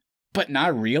flirting, but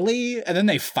not really. And then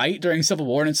they fight during Civil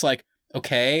War, and it's like,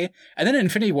 okay. And then in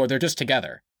Infinity War, they're just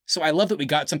together. So I love that we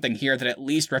got something here that at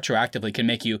least retroactively can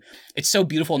make you, it's so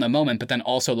beautiful in the moment, but then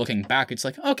also looking back, it's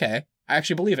like, okay, I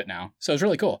actually believe it now. So it's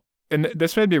really cool. And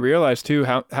this made me realize, too,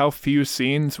 how few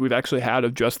scenes we've actually had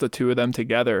of just the two of them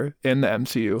together in the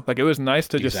MCU. It was nice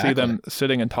to just see them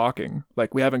sitting and talking.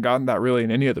 We haven't gotten that really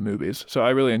in any of the movies. So I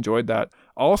really enjoyed that.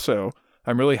 Also,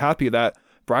 I'm really happy that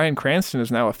Bryan Cranston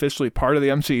is now officially part of the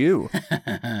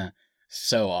MCU.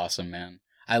 So awesome, man.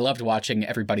 I loved watching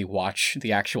everybody watch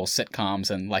the actual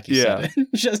sitcoms, and like you said,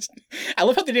 I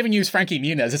love how they didn't even use Frankie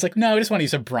Muniz. It's like, no, I just want to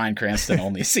use a Bryan Cranston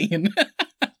only scene.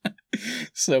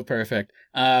 So perfect.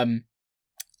 I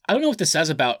don't know what this says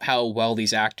about how well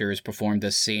these actors performed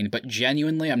this scene, but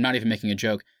genuinely, I'm not even making a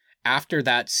joke. After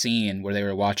that scene where they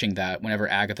were watching that, whenever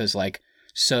Agatha's like,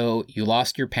 so you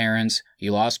lost your parents,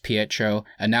 you lost Pietro,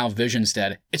 and now Vision's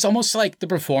dead. It's almost like the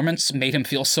performance made him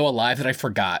feel so alive that I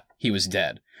forgot he was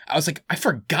dead. I was like, I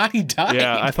forgot he died.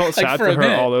 Yeah, I felt sad for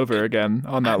her all over again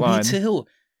on that line. Me too.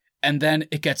 And then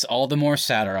it gets all the more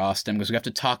sadder, Austin, because we have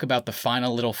to talk about the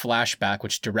final little flashback,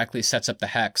 which directly sets up the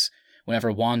Hex.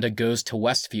 Whenever Wanda goes to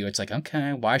Westview, it's like,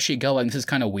 okay, why is she going? This is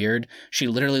kind of weird. She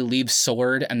literally leaves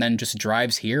Sword and then just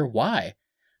drives here. Why?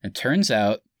 It turns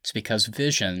out it's because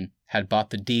Vision had bought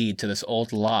the deed to this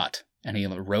old lot, and he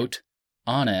wrote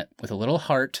on it with a little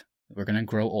heart, we're going to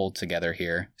grow old together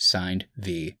here, signed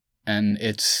V. And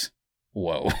it's,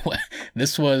 whoa.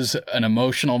 This was an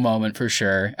emotional moment for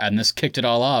sure, and this kicked it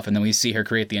all off, and then we see her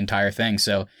create the entire thing.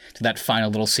 So did that final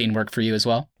little scene work for you as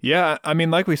well? Yeah, I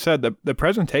mean, like we said, the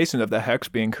presentation of the Hex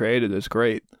being created is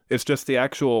great. It's just the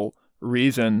actual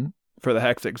reason for the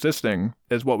Hex existing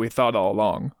is what we thought all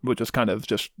along, which is kind of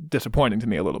just disappointing to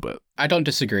me a little bit. I don't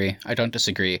disagree.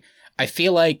 I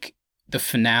feel like the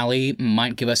finale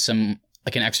might give us some,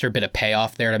 an extra bit of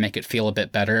payoff there to make it feel a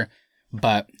bit better,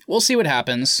 but we'll see what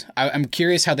happens. I'm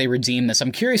curious how they redeem this.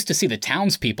 I'm curious to see the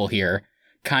townspeople here,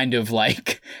 kind of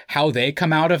how they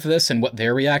come out of this and what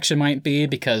their reaction might be,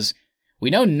 because we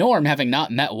know Norm, having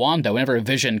not met Wanda, whenever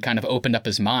Vision kind of opened up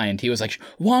his mind, he was like,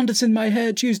 Wanda's in my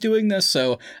head, she's doing this.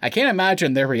 So I can't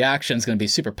imagine their reaction is going to be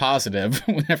super positive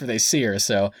whenever they see her.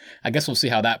 So I guess we'll see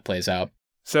how that plays out.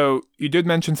 So you did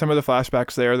mention some of the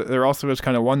flashbacks there. There also is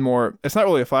kind of one more, it's not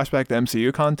really a flashback to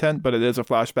MCU content, but it is a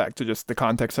flashback to just the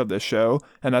context of this show.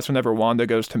 And that's whenever Wanda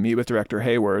goes to meet with Director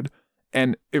Hayward.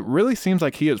 And it really seems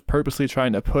like he is purposely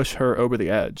trying to push her over the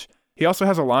edge. He also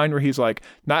has a line where he's like,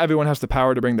 not everyone has the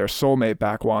power to bring their soulmate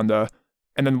back, Wanda.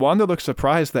 And then Wanda looks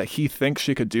surprised that he thinks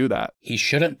she could do that. He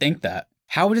shouldn't think that.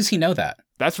 How does he know that?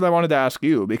 That's what I wanted to ask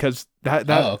you, because that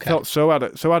felt so out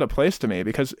of place to me,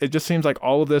 because it just seems like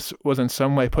all of this was in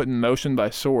some way put in motion by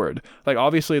S.W.O.R.D. Like,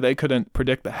 obviously they couldn't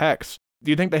predict the Hex.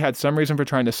 Do you think they had some reason for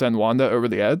trying to send Wanda over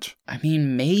the edge? I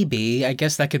mean, maybe. I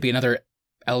guess that could be another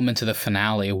element to the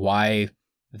finale, why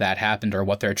that happened or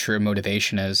what their true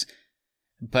motivation is.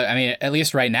 But, I mean, at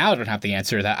least right now I don't have the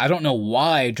answer to that. I don't know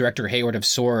why Director Hayward of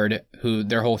S.W.O.R.D., who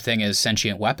their whole thing is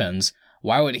sentient weapons,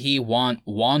 why would he want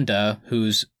Wanda,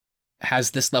 who's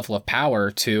has this level of power,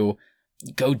 to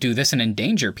go do this and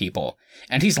endanger people?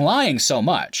 And he's lying so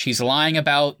much. He's lying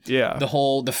about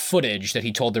the footage that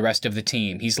he told the rest of the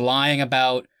team. He's lying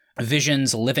about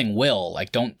Vision's living will,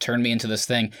 like, don't turn me into this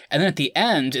thing. And then at the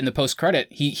end, in the post-credit,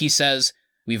 he says,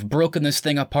 we've broken this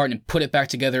thing apart and put it back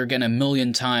together again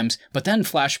 1,000,000 times. But then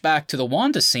flash back to the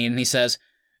Wanda scene, and he says,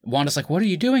 Wanda's like, what are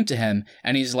you doing to him?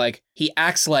 And he's like, he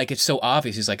acts like it's so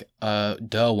obvious. He's like, duh,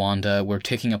 Wanda, we're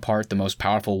taking apart the most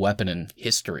powerful weapon in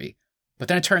history. But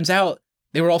then it turns out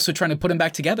they were also trying to put him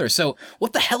back together. So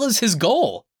what the hell is his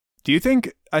goal? Do you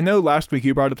think, I know last week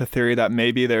you brought up the theory that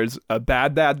maybe there's a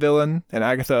bad villain and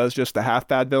Agatha is just a half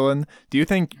bad villain. Do you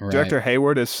think Director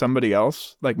Hayward is somebody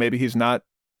else? Like, maybe he's not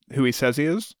who he says he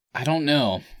is? I don't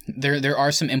know. There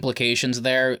are some implications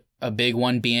there. A big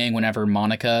one being whenever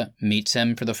Monica meets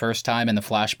him for the first time in the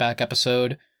flashback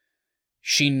episode,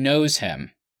 she knows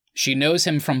him. She knows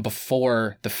him from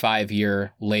before the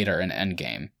 5-year later in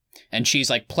Endgame. And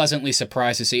she's like pleasantly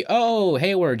surprised to see, oh,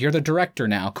 Hayward, you're the director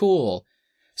now. Cool.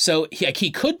 So he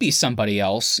could be somebody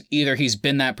else. Either he's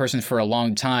been that person for a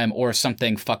long time or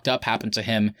something fucked up happened to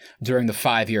him during the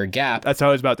 5-year gap. That's what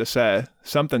I was about to say.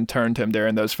 Something turned him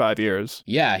during those 5 years.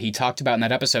 Yeah, he talked about in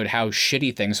that episode how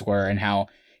shitty things were and how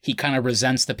he kind of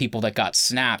resents the people that got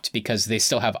snapped because they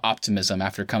still have optimism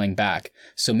after coming back.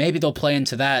 So maybe they'll play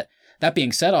into that. That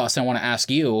being said, Austin, I want to ask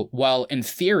you, while in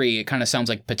theory it kind of sounds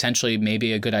like potentially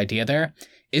maybe a good idea there,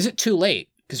 is it too late?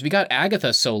 Because we got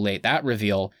Agatha so late, that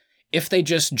reveal. If they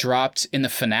just dropped in the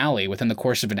finale within the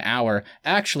course of an hour,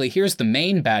 actually, here's the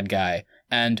main bad guy,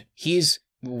 and he's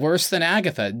worse than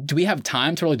Agatha. Do we have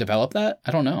time to really develop that?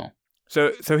 I don't know.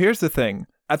 So here's the thing.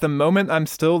 At the moment, I'm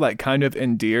still like kind of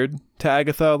endeared to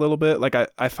Agatha a little bit. Like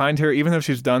I find her, even though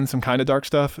she's done some kind of dark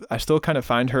stuff, I still kind of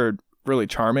find her really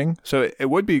charming. So it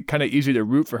would be kind of easy to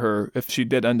root for her if she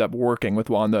did end up working with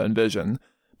Wanda and Vision.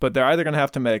 But they're either going to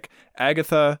have to make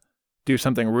Agatha do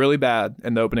something really bad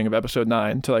in the opening of episode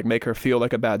 9 to like make her feel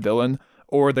like a bad villain,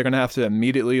 or they're going to have to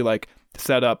immediately like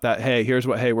set up that, hey, here's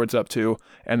what Hayward's up to.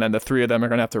 And then the three of them are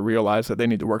going to have to realize that they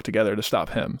need to work together to stop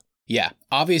him. Yeah,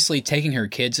 obviously taking her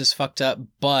kids is fucked up,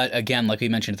 but again, like we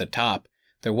mentioned at the top,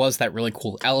 there was that really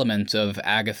cool element of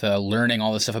Agatha learning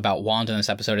all this stuff about Wanda in this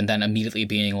episode and then immediately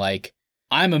being like,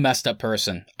 I'm a messed up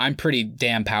person. I'm pretty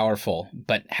damn powerful,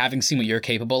 but having seen what you're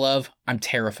capable of, I'm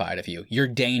terrified of you. You're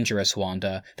dangerous,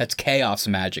 Wanda. That's chaos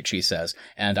magic, she says,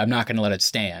 and I'm not going to let it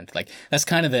stand. Like, that's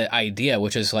kind of the idea,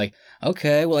 which is like,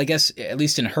 okay, well, I guess at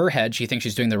least in her head, she thinks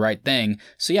she's doing the right thing.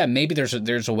 So yeah, maybe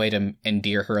there's a way to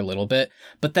endear her a little bit,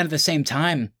 but then at the same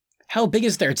time, how big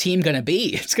is their team going to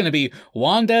be? It's going to be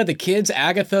Wanda, the kids,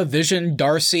 Agatha, Vision,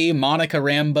 Darcy, Monica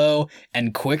Rambeau,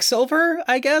 and Quicksilver,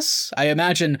 I guess? I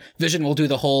imagine Vision will do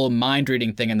the whole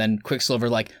mind-reading thing, and then Quicksilver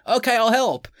like, okay, I'll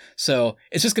help. So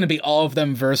it's just going to be all of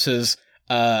them versus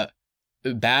Bad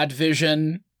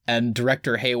Vision and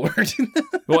Director Hayward.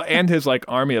 Well, and his like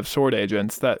army of S.W.O.R.D.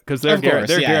 agents, that because they're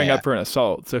gearing up for an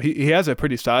assault, so he has a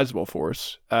pretty sizable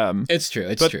force. It's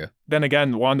true. Then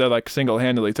again, Wanda like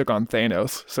single-handedly took on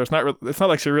Thanos, so it's not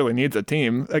like she really needs a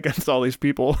team against all these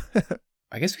people.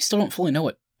 I guess we still don't fully know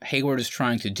what Hayward is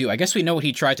trying to do. I guess we know what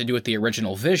he tried to do with the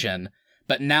original Vision,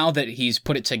 but now that he's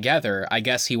put it together, I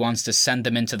guess he wants to send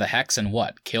them into the Hex and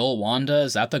what? Kill Wanda?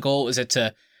 Is that the goal? Is it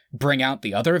to bring out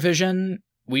the other Vision?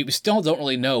 We still don't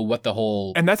really know what the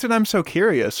whole... And that's what I'm so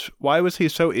curious. Why was he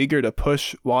so eager to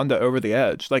push Wanda over the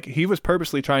edge? Like, he was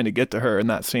purposely trying to get to her in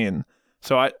that scene.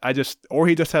 So or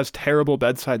he just has terrible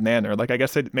bedside manner. Like, I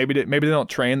guess maybe they don't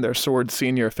train their S.W.O.R.D.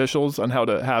 senior officials on how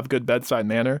to have good bedside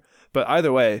manner. But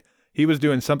either way, he was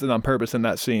doing something on purpose in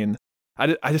that scene.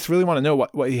 I just really want to know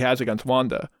what he has against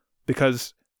Wanda.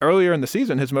 Because earlier in the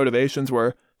season, his motivations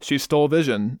were, she stole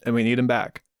Vision and we need him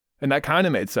back. And that kind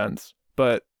of made sense.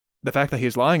 But the fact that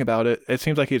he's lying about it, it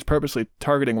seems like he's purposely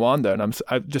targeting Wanda, and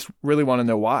I just really want to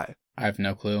know why. I have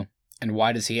no clue. And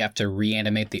why does he have to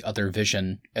reanimate the other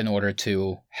Vision in order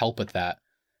to help with that?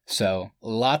 So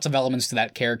lots of elements to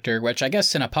that character, which I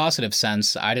guess in a positive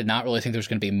sense, I did not really think there was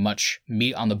going to be much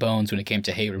meat on the bones when it came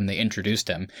to Hater when they introduced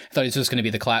him. I thought he was just going to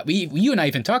be the you and I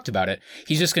even talked about it.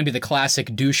 He's just going to be the classic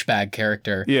douchebag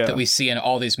character that we see in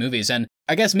all these movies. And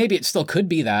I guess maybe it still could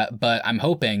be that, but I'm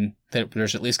hoping that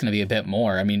there's at least going to be a bit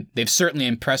more. I mean, they've certainly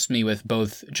impressed me with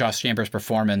both Josh Chambers'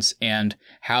 performance and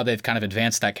how they've kind of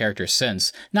advanced that character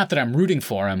since. Not that I'm rooting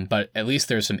for him, but at least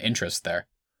there's some interest there.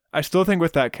 I still think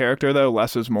with that character though,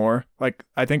 less is more. Like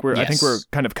I think we're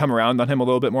kind of come around on him a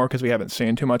little bit more because we haven't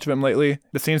seen too much of him lately.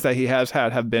 The scenes that he has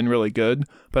had have been really good,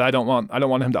 but I don't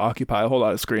want him to occupy a whole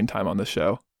lot of screen time on this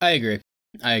show. I agree.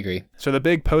 So the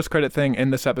big post-credit thing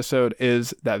in this episode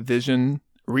is that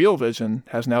real Vision,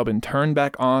 has now been turned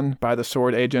back on by the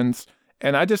Sword agents,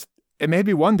 and it made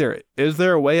me wonder, is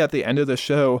there a way at the end of the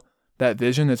show that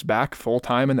Vision is back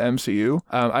full-time in the MCU?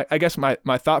 I guess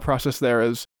my thought process there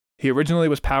is, he originally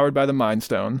was powered by the Mind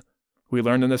Stone. We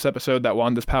learned in this episode that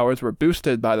Wanda's powers were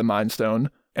boosted by the Mind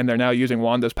Stone, and they're now using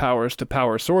Wanda's powers to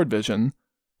power Sword Vision.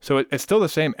 So it's still the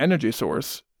same energy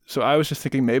source. So I was just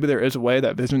thinking maybe there is a way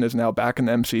that Vision is now back in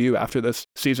the MCU after this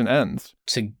season ends.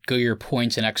 To go your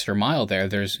point an extra mile there,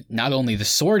 there's not only the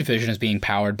Sword Vision is being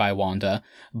powered by Wanda,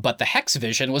 but the Hex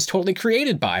Vision was totally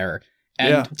created by her.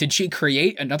 And did she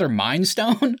create another Mind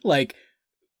Stone? Like,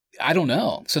 I don't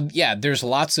know. So yeah, there's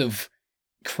lots of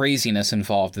craziness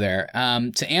involved there.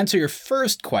 To answer your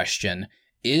first question,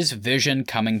 is Vision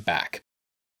coming back?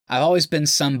 I've always been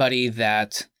somebody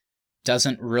that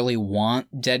doesn't really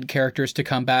want dead characters to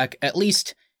come back. At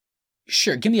least,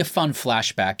 sure, give me a fun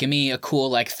flashback. Give me a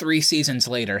cool, 3 seasons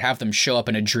later, have them show up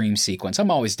in a dream sequence. I'm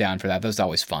always down for that. That's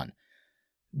always fun.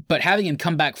 But having him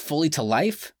come back fully to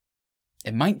life,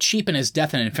 it might cheapen his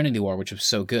death in Infinity War, which was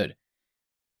so good.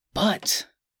 But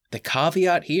the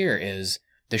caveat here is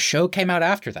the show came out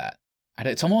after that. And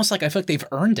it's almost like I feel like they've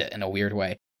earned it in a weird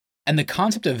way. And the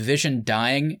concept of Vision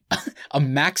dying a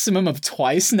maximum of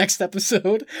twice next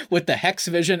episode with the Hex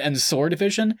Vision and Sword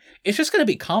Vision, it's just going to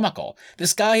be comical.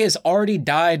 This guy has already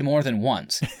died more than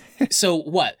once. So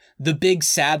what? The big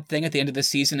sad thing at the end of the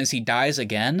season is he dies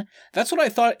again? That's what I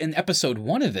thought in episode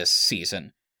 1 of this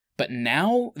season. But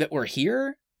now that we're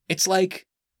here, it's like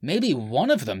maybe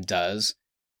one of them does.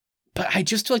 But I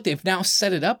just feel like they've now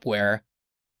set it up where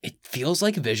it feels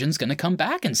like Vision's going to come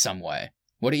back in some way.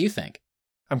 What do you think?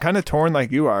 I'm kind of torn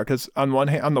like you are, because on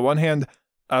the one hand,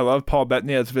 I love Paul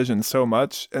Bettany as Vision so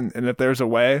much, and if there's a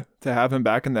way to have him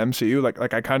back in the MCU,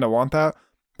 like I kind of want that.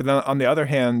 But then on the other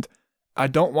hand, I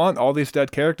don't want all these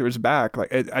dead characters back.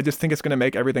 I just think it's going to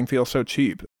make everything feel so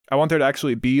cheap. I want there to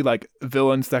actually be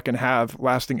villains that can have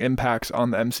lasting impacts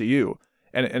on the MCU.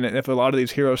 And if a lot of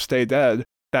these heroes stay dead,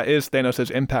 that is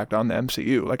Thanos' impact on the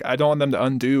MCU. I don't want them to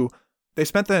undo. They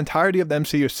spent the entirety of the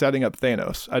MCU setting up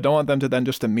Thanos. I don't want them to then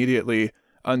just immediately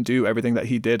undo everything that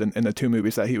he did in the 2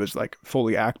 movies that he was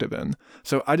fully active in.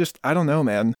 So I don't know,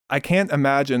 man. I can't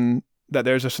imagine that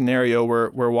there's a scenario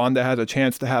where Wanda has a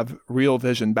chance to have real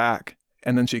Vision back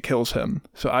and then she kills him.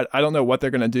 So I don't know what they're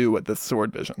going to do with the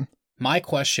Sword Vision. My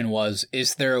question was,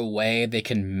 is there a way they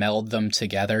can meld them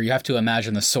together? You have to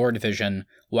imagine the Sword Vision,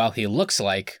 while he looks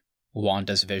like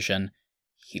Wanda's Vision,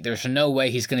 there's no way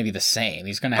he's going to be the same.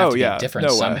 He's going to have to be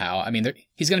different somehow. I mean,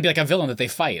 he's going to be like a villain that they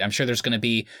fight. I'm sure there's going to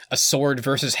be a Sword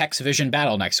versus Hex Vision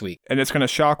battle next week. And it's going to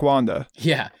shock Wanda.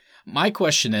 Yeah. My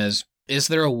question is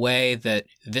there a way that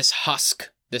this husk,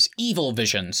 this evil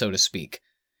Vision, so to speak,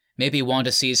 maybe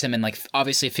Wanda sees him and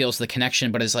obviously feels the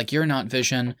connection, but is like, you're not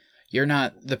Vision. You're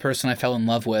not the person I fell in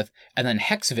love with. And then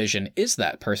Hex Vision is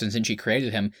that person since she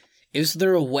created him. Is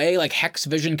there a way Hex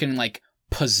Vision can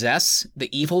possess the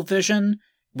evil Vision,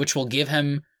 which will give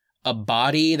him a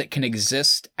body that can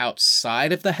exist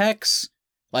outside of the Hex?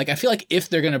 I feel like if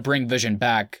they're going to bring Vision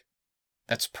back,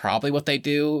 that's probably what they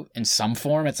do in some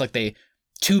form. It's they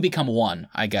two become one,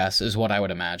 I guess, is what I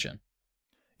would imagine.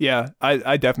 Yeah,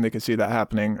 I definitely could see that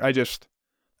happening.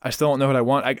 I still don't know what I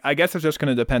want. I guess it's just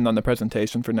going to depend on the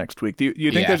presentation for next week. Do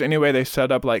you think there's any way they set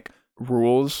up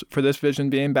rules for this Vision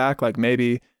being back?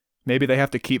 Maybe they have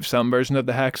to keep some version of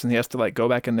the Hex and he has to go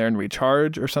back in there and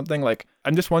recharge or something.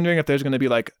 I'm just wondering if there's going to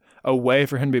be a way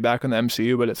for him to be back in the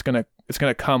MCU, but it's going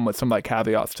to come with some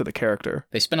caveats to the character.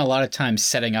 They spent a lot of time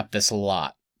setting up this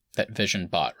lot that Vision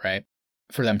bought, right?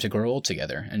 For them to grow old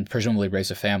together and presumably raise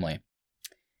a family.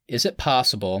 Is it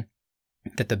possible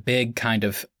that the big kind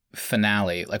of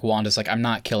finale, Wanda's I'm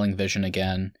not killing Vision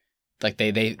again,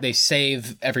 they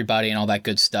save everybody and all that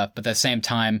good stuff, but at the same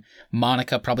time,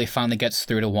 Monica probably finally gets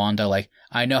through to Wanda,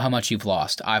 I know how much you've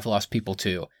lost. I've lost people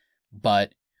too.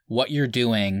 But what you're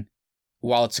doing,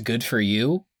 while it's good for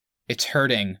you, it's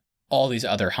hurting all these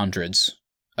other hundreds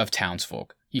of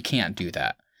townsfolk. You can't do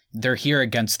that. they're here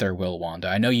against their will, Wanda.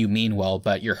 I know you mean well,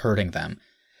 but you're hurting them.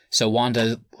 So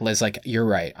Wanda is like, you're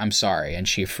right, I'm sorry, and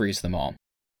she frees them all.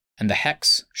 And the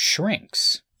Hex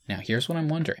shrinks. Now, here's what I'm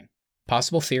wondering.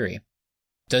 Possible theory.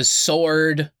 Does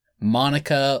Sword,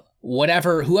 Monica,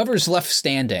 whoever's left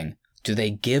standing, do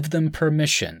they give them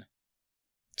permission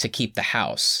to keep the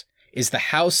house? Is the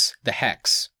house the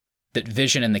Hex that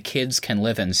Vision and the kids can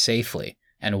live in safely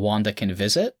and Wanda can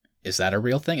visit? Is that a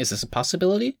real thing? Is this a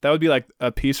possibility? That would be like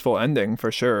a peaceful ending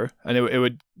for sure. And it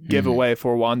would give a way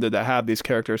for Wanda to have these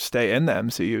characters stay in the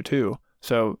MCU too.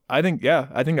 So I think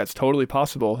that's totally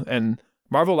possible. And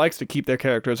Marvel likes to keep their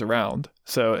characters around.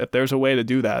 So if there's a way to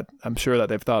do that, I'm sure that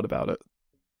they've thought about it.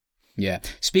 Yeah.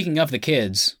 Speaking of the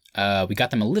kids, we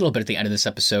got them a little bit at the end of this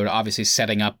episode, obviously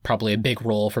setting up probably a big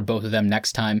role for both of them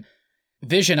next time.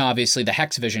 Vision, obviously, the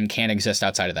Hex Vision can't exist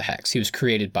outside of the Hex. He was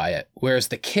created by it. Whereas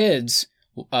the kids,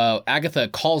 Agatha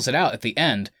calls it out at the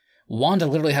end. Wanda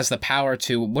literally has the power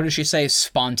to, what does she say?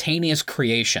 Spontaneous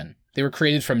creation. They were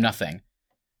created from nothing.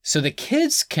 So the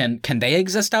kids, can they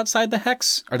exist outside the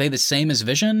Hex? Are they the same as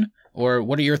Vision? Or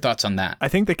what are your thoughts on that? I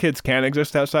think the kids can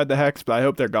exist outside the Hex, but I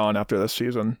hope they're gone after this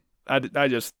season. I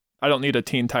don't need a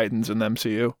Teen Titans in the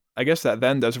MCU. I guess that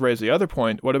then does raise the other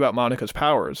point. What about Monica's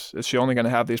powers? Is she only going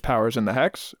to have these powers in the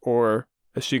Hex, or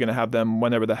is she going to have them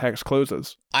whenever the Hex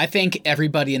closes? I think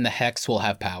everybody in the Hex will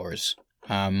have powers.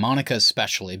 Monica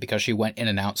especially, because she went in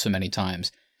and out so many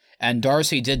times. And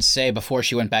Darcy did say before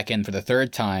she went back in for the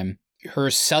third time,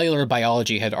 her cellular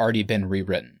biology had already been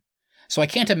rewritten. So I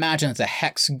can't imagine that the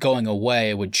Hex going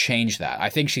away would change that. I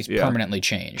think she's permanently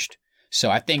changed. So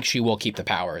I think she will keep the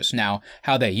powers. Now,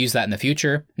 how they use that in the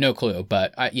future, no clue.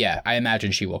 But I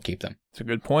imagine she will keep them. That's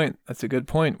a good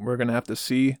point. We're going to have to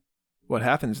see what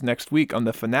happens next week on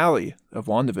the finale of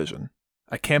WandaVision.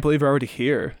 I can't believe we're already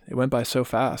here. It went by so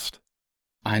fast.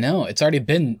 I know. It's already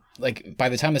been, by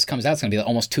the time this comes out, it's going to be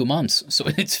almost 2 months. So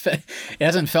it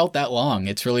hasn't felt that long.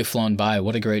 It's really flown by.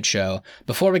 What a great show.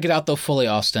 Before we get out, though, fully,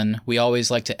 Austin, we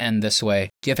always like to end this way.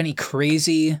 Do you have any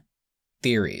crazy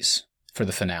theories for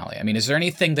the finale? I mean, is there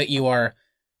anything that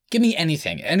give me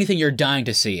anything you're dying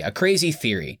to see, a crazy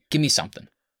theory. Give me something.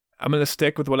 I'm going to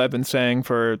stick with what I've been saying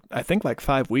for, I think,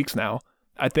 5 weeks now.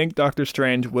 I think Doctor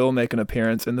Strange will make an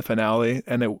appearance in the finale,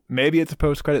 and maybe it's a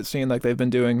post-credit scene like they've been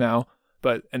doing now.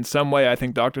 But in some way, I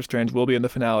think Doctor Strange will be in the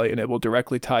finale, and it will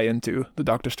directly tie into the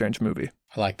Doctor Strange movie.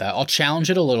 I like that. I'll challenge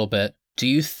it a little bit. Do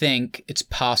you think it's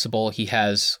possible he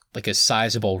has a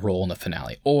sizable role in the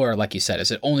finale? Or, like you said, is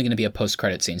it only going to be a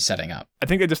post-credit scene setting up? I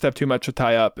think they just have too much to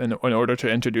tie up in order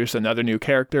to introduce another new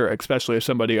character, especially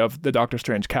somebody of the Doctor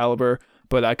Strange caliber.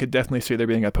 But I could definitely see there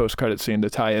being a post-credit scene to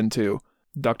tie into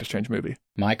the Doctor Strange movie.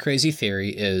 My crazy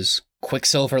theory is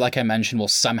Quicksilver, like I mentioned, will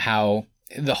somehow...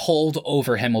 the hold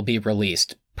over him will be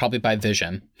released, probably by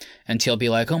Vision, and he'll be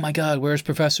like, oh my god, where's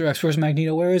Professor X, where's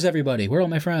Magneto, where is everybody, where are all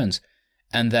my friends?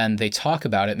 And then they talk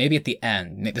about it, maybe at the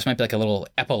end, this might be a little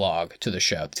epilogue to the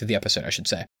show, to the episode, I should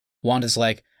say. Wanda's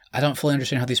like, I don't fully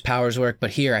understand how these powers work,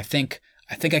 but here, I think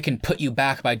I can put you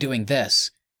back by doing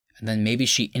this. And then maybe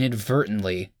she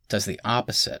inadvertently does the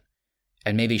opposite.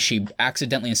 And maybe she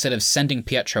accidentally, instead of sending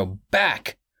Pietro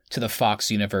back to the Fox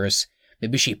universe,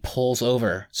 maybe she pulls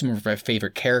over some of her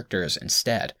favorite characters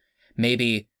instead.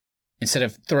 Maybe instead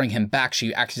of throwing him back,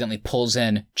 she accidentally pulls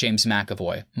in James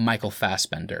McAvoy, Michael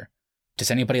Fassbender. Does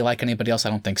anybody like anybody else?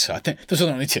 I don't think so. I think those are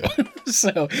the only two.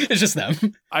 So it's just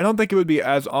them. I don't think it would be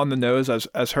as on the nose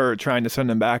as her trying to send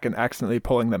them back and accidentally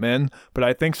pulling them in. But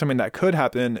I think something that could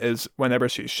happen is whenever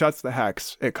she shuts the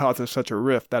Hex, it causes such a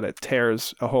rift that it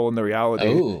tears a hole in the reality.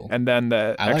 Ooh, and then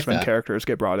the X-Men characters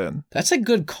get brought in. That's a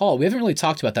good call. We haven't really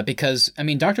talked about that because,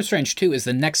 Doctor Strange 2 is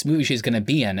the next movie she's going to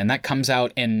be in. And that comes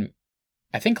out in,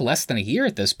 I think, less than a year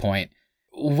at this point.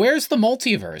 Where's the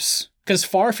multiverse? Because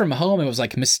Far From Home, it was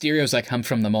Mysterio's I'm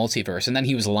from the multiverse, and then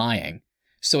he was lying.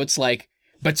 So it's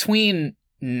between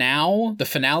now, the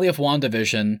finale of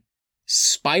WandaVision,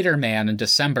 Spider-Man in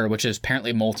December, which is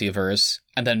apparently multiverse,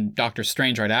 and then Doctor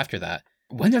Strange right after that.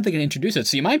 When are they going to introduce it?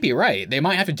 So you might be right. They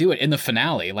might have to do it in the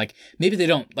finale. Maybe they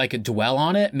don't dwell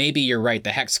on it. Maybe you're right.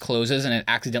 The Hex closes and it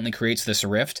accidentally creates this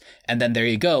rift. And then there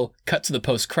you go. Cut to the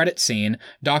post-credit scene.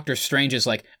 Doctor Strange is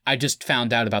I just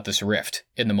found out about this rift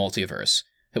in the multiverse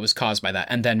that was caused by that.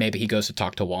 And then maybe he goes to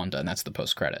talk to Wanda, and that's the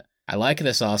post-credit. I like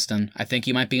this, Austin. I think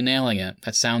you might be nailing it.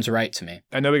 That sounds right to me.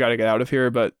 I know we got to get out of here,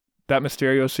 but that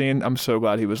Mysterio scene, I'm so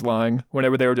glad he was lying.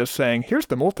 Whenever they were just saying, here's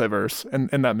the multiverse,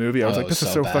 in that movie, I was this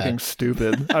is so fucking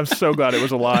stupid. I'm so glad it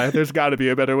was a lie. There's got to be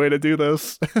a better way to do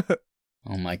this.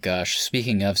 Oh my gosh.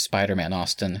 Speaking of Spider-Man,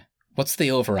 Austin, what's the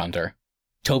over-under?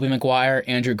 Tobey Maguire,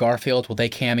 Andrew Garfield, will they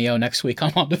cameo next week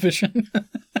on WandaVision?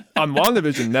 On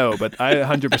WandaVision, no, but I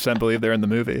 100% believe they're in the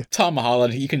movie. Tom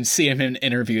Holland, you can see him in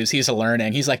interviews. He's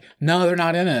learning. He's like, no, they're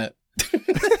not in it.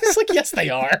 It's like, yes, they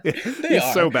are.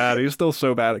 He's so bad. He's still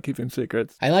so bad at keeping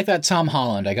secrets. I like that Tom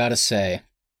Holland, I gotta say.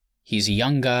 He's a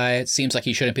young guy. It seems like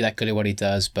he shouldn't be that good at what he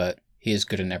does, but he is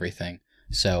good in everything.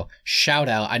 So, shout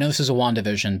out. I know this is a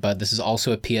WandaVision, but this is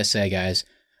also a PSA, guys.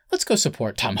 Let's go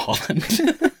support Tom Holland.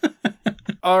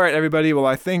 All right, everybody. Well,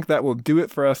 I think that will do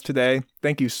it for us today.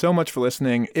 Thank you so much for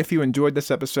listening. If you enjoyed this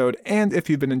episode and if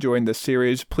you've been enjoying this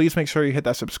series, please make sure you hit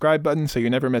that subscribe button so you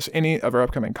never miss any of our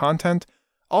upcoming content.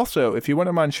 Also, if you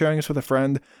wouldn't mind sharing us with a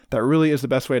friend, that really is the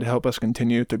best way to help us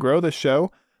continue to grow this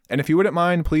show. And if you wouldn't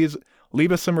mind, please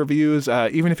leave us some reviews.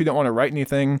 Even if you don't want to write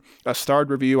anything, a starred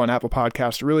review on Apple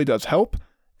Podcasts really does help.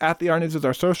 At The Arnies is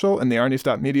our social, and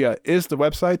thearnies.media is the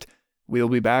website. We'll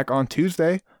be back on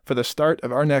Tuesday for the start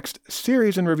of our next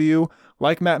series in review.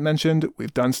 Like Matt mentioned,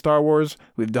 we've done Star Wars,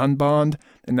 we've done Bond,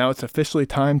 and now it's officially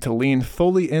time to lean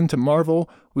fully into Marvel.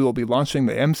 We will be launching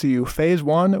the MCU Phase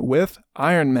 1 with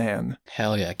Iron Man.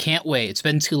 Hell yeah, can't wait. It's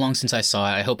been too long since I saw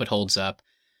it. I hope it holds up.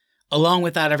 Along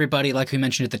with that, everybody, like we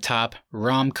mentioned at the top,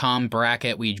 rom-com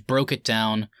bracket, we broke it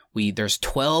down. There's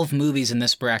 12 movies in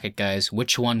this bracket, guys.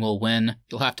 Which one will win?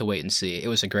 You'll have to wait and see. It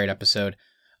was a great episode.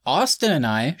 Austin and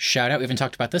I, shout out, we haven't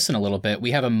talked about this in a little bit,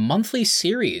 we have a monthly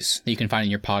series that you can find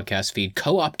in your podcast feed,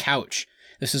 Co-op Couch.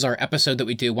 This is our episode that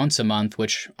we do once a month,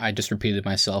 which I just repeated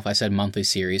myself. I said monthly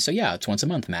series, so yeah, it's once a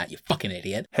month, Matt, you fucking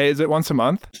idiot. Hey, is it once a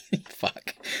month?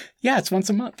 Fuck. Yeah, it's once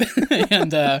a month.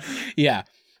 And, yeah.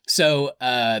 So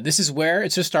this is where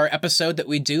it's just our episode that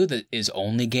we do that is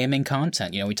only gaming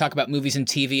content. You know, we talk about movies and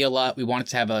TV a lot. We wanted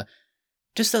to have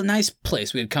just a nice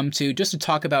place we'd come to just to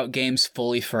talk about games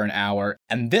fully for an hour.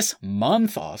 And this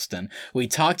month, Austin, we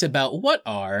talked about what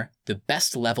are the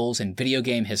best levels in video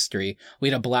game history. We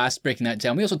had a blast breaking that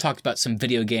down. We also talked about some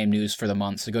video game news for the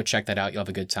month, so go check that out. You'll have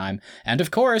a good time. And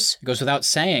of course, it goes without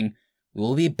saying,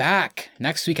 we'll be back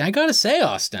next week. And I gotta say,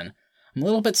 Austin, I'm a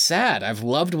little bit sad. I've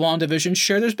loved WandaVision.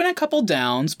 Sure, there's been a couple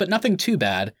downs, but nothing too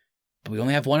bad. But we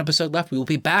only have one episode left. We will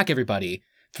be back, everybody,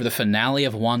 for the finale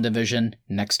of WandaVision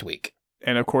next week.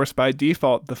 And of course, by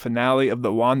default, the finale of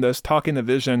the Wanda's Talking the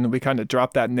Vision, we kind of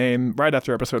dropped that name right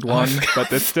after episode 1,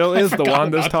 but it still is the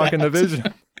Wanda's Talking the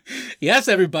Vision. Yes,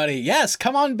 everybody. Yes,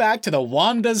 come on back to the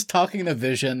Wanda's Talking the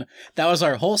Vision. That was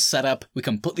our whole setup. We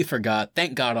completely forgot.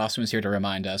 Thank God Austin was here to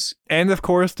remind us. And of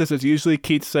course, this is usually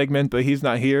Keith's segment, but he's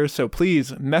not here. So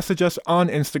please message us on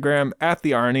Instagram at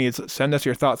The Arnies. Send us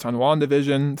your thoughts on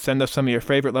WandaVision. Send us some of your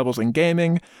favorite levels in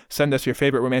gaming. Send us your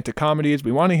favorite romantic comedies.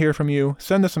 We want to hear from you.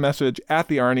 Send us a message at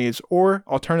The Arnies. Or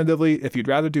alternatively, if you'd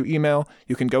rather do email,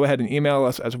 you can go ahead and email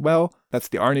us as well. That's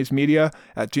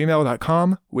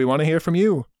thearniesmedia@gmail.com. We want to hear from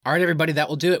you. All right, everybody, that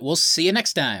will do it. We'll see you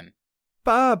next time.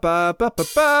 Ba ba ba ba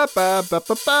ba ba ba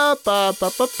ba ba ba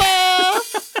ba ba.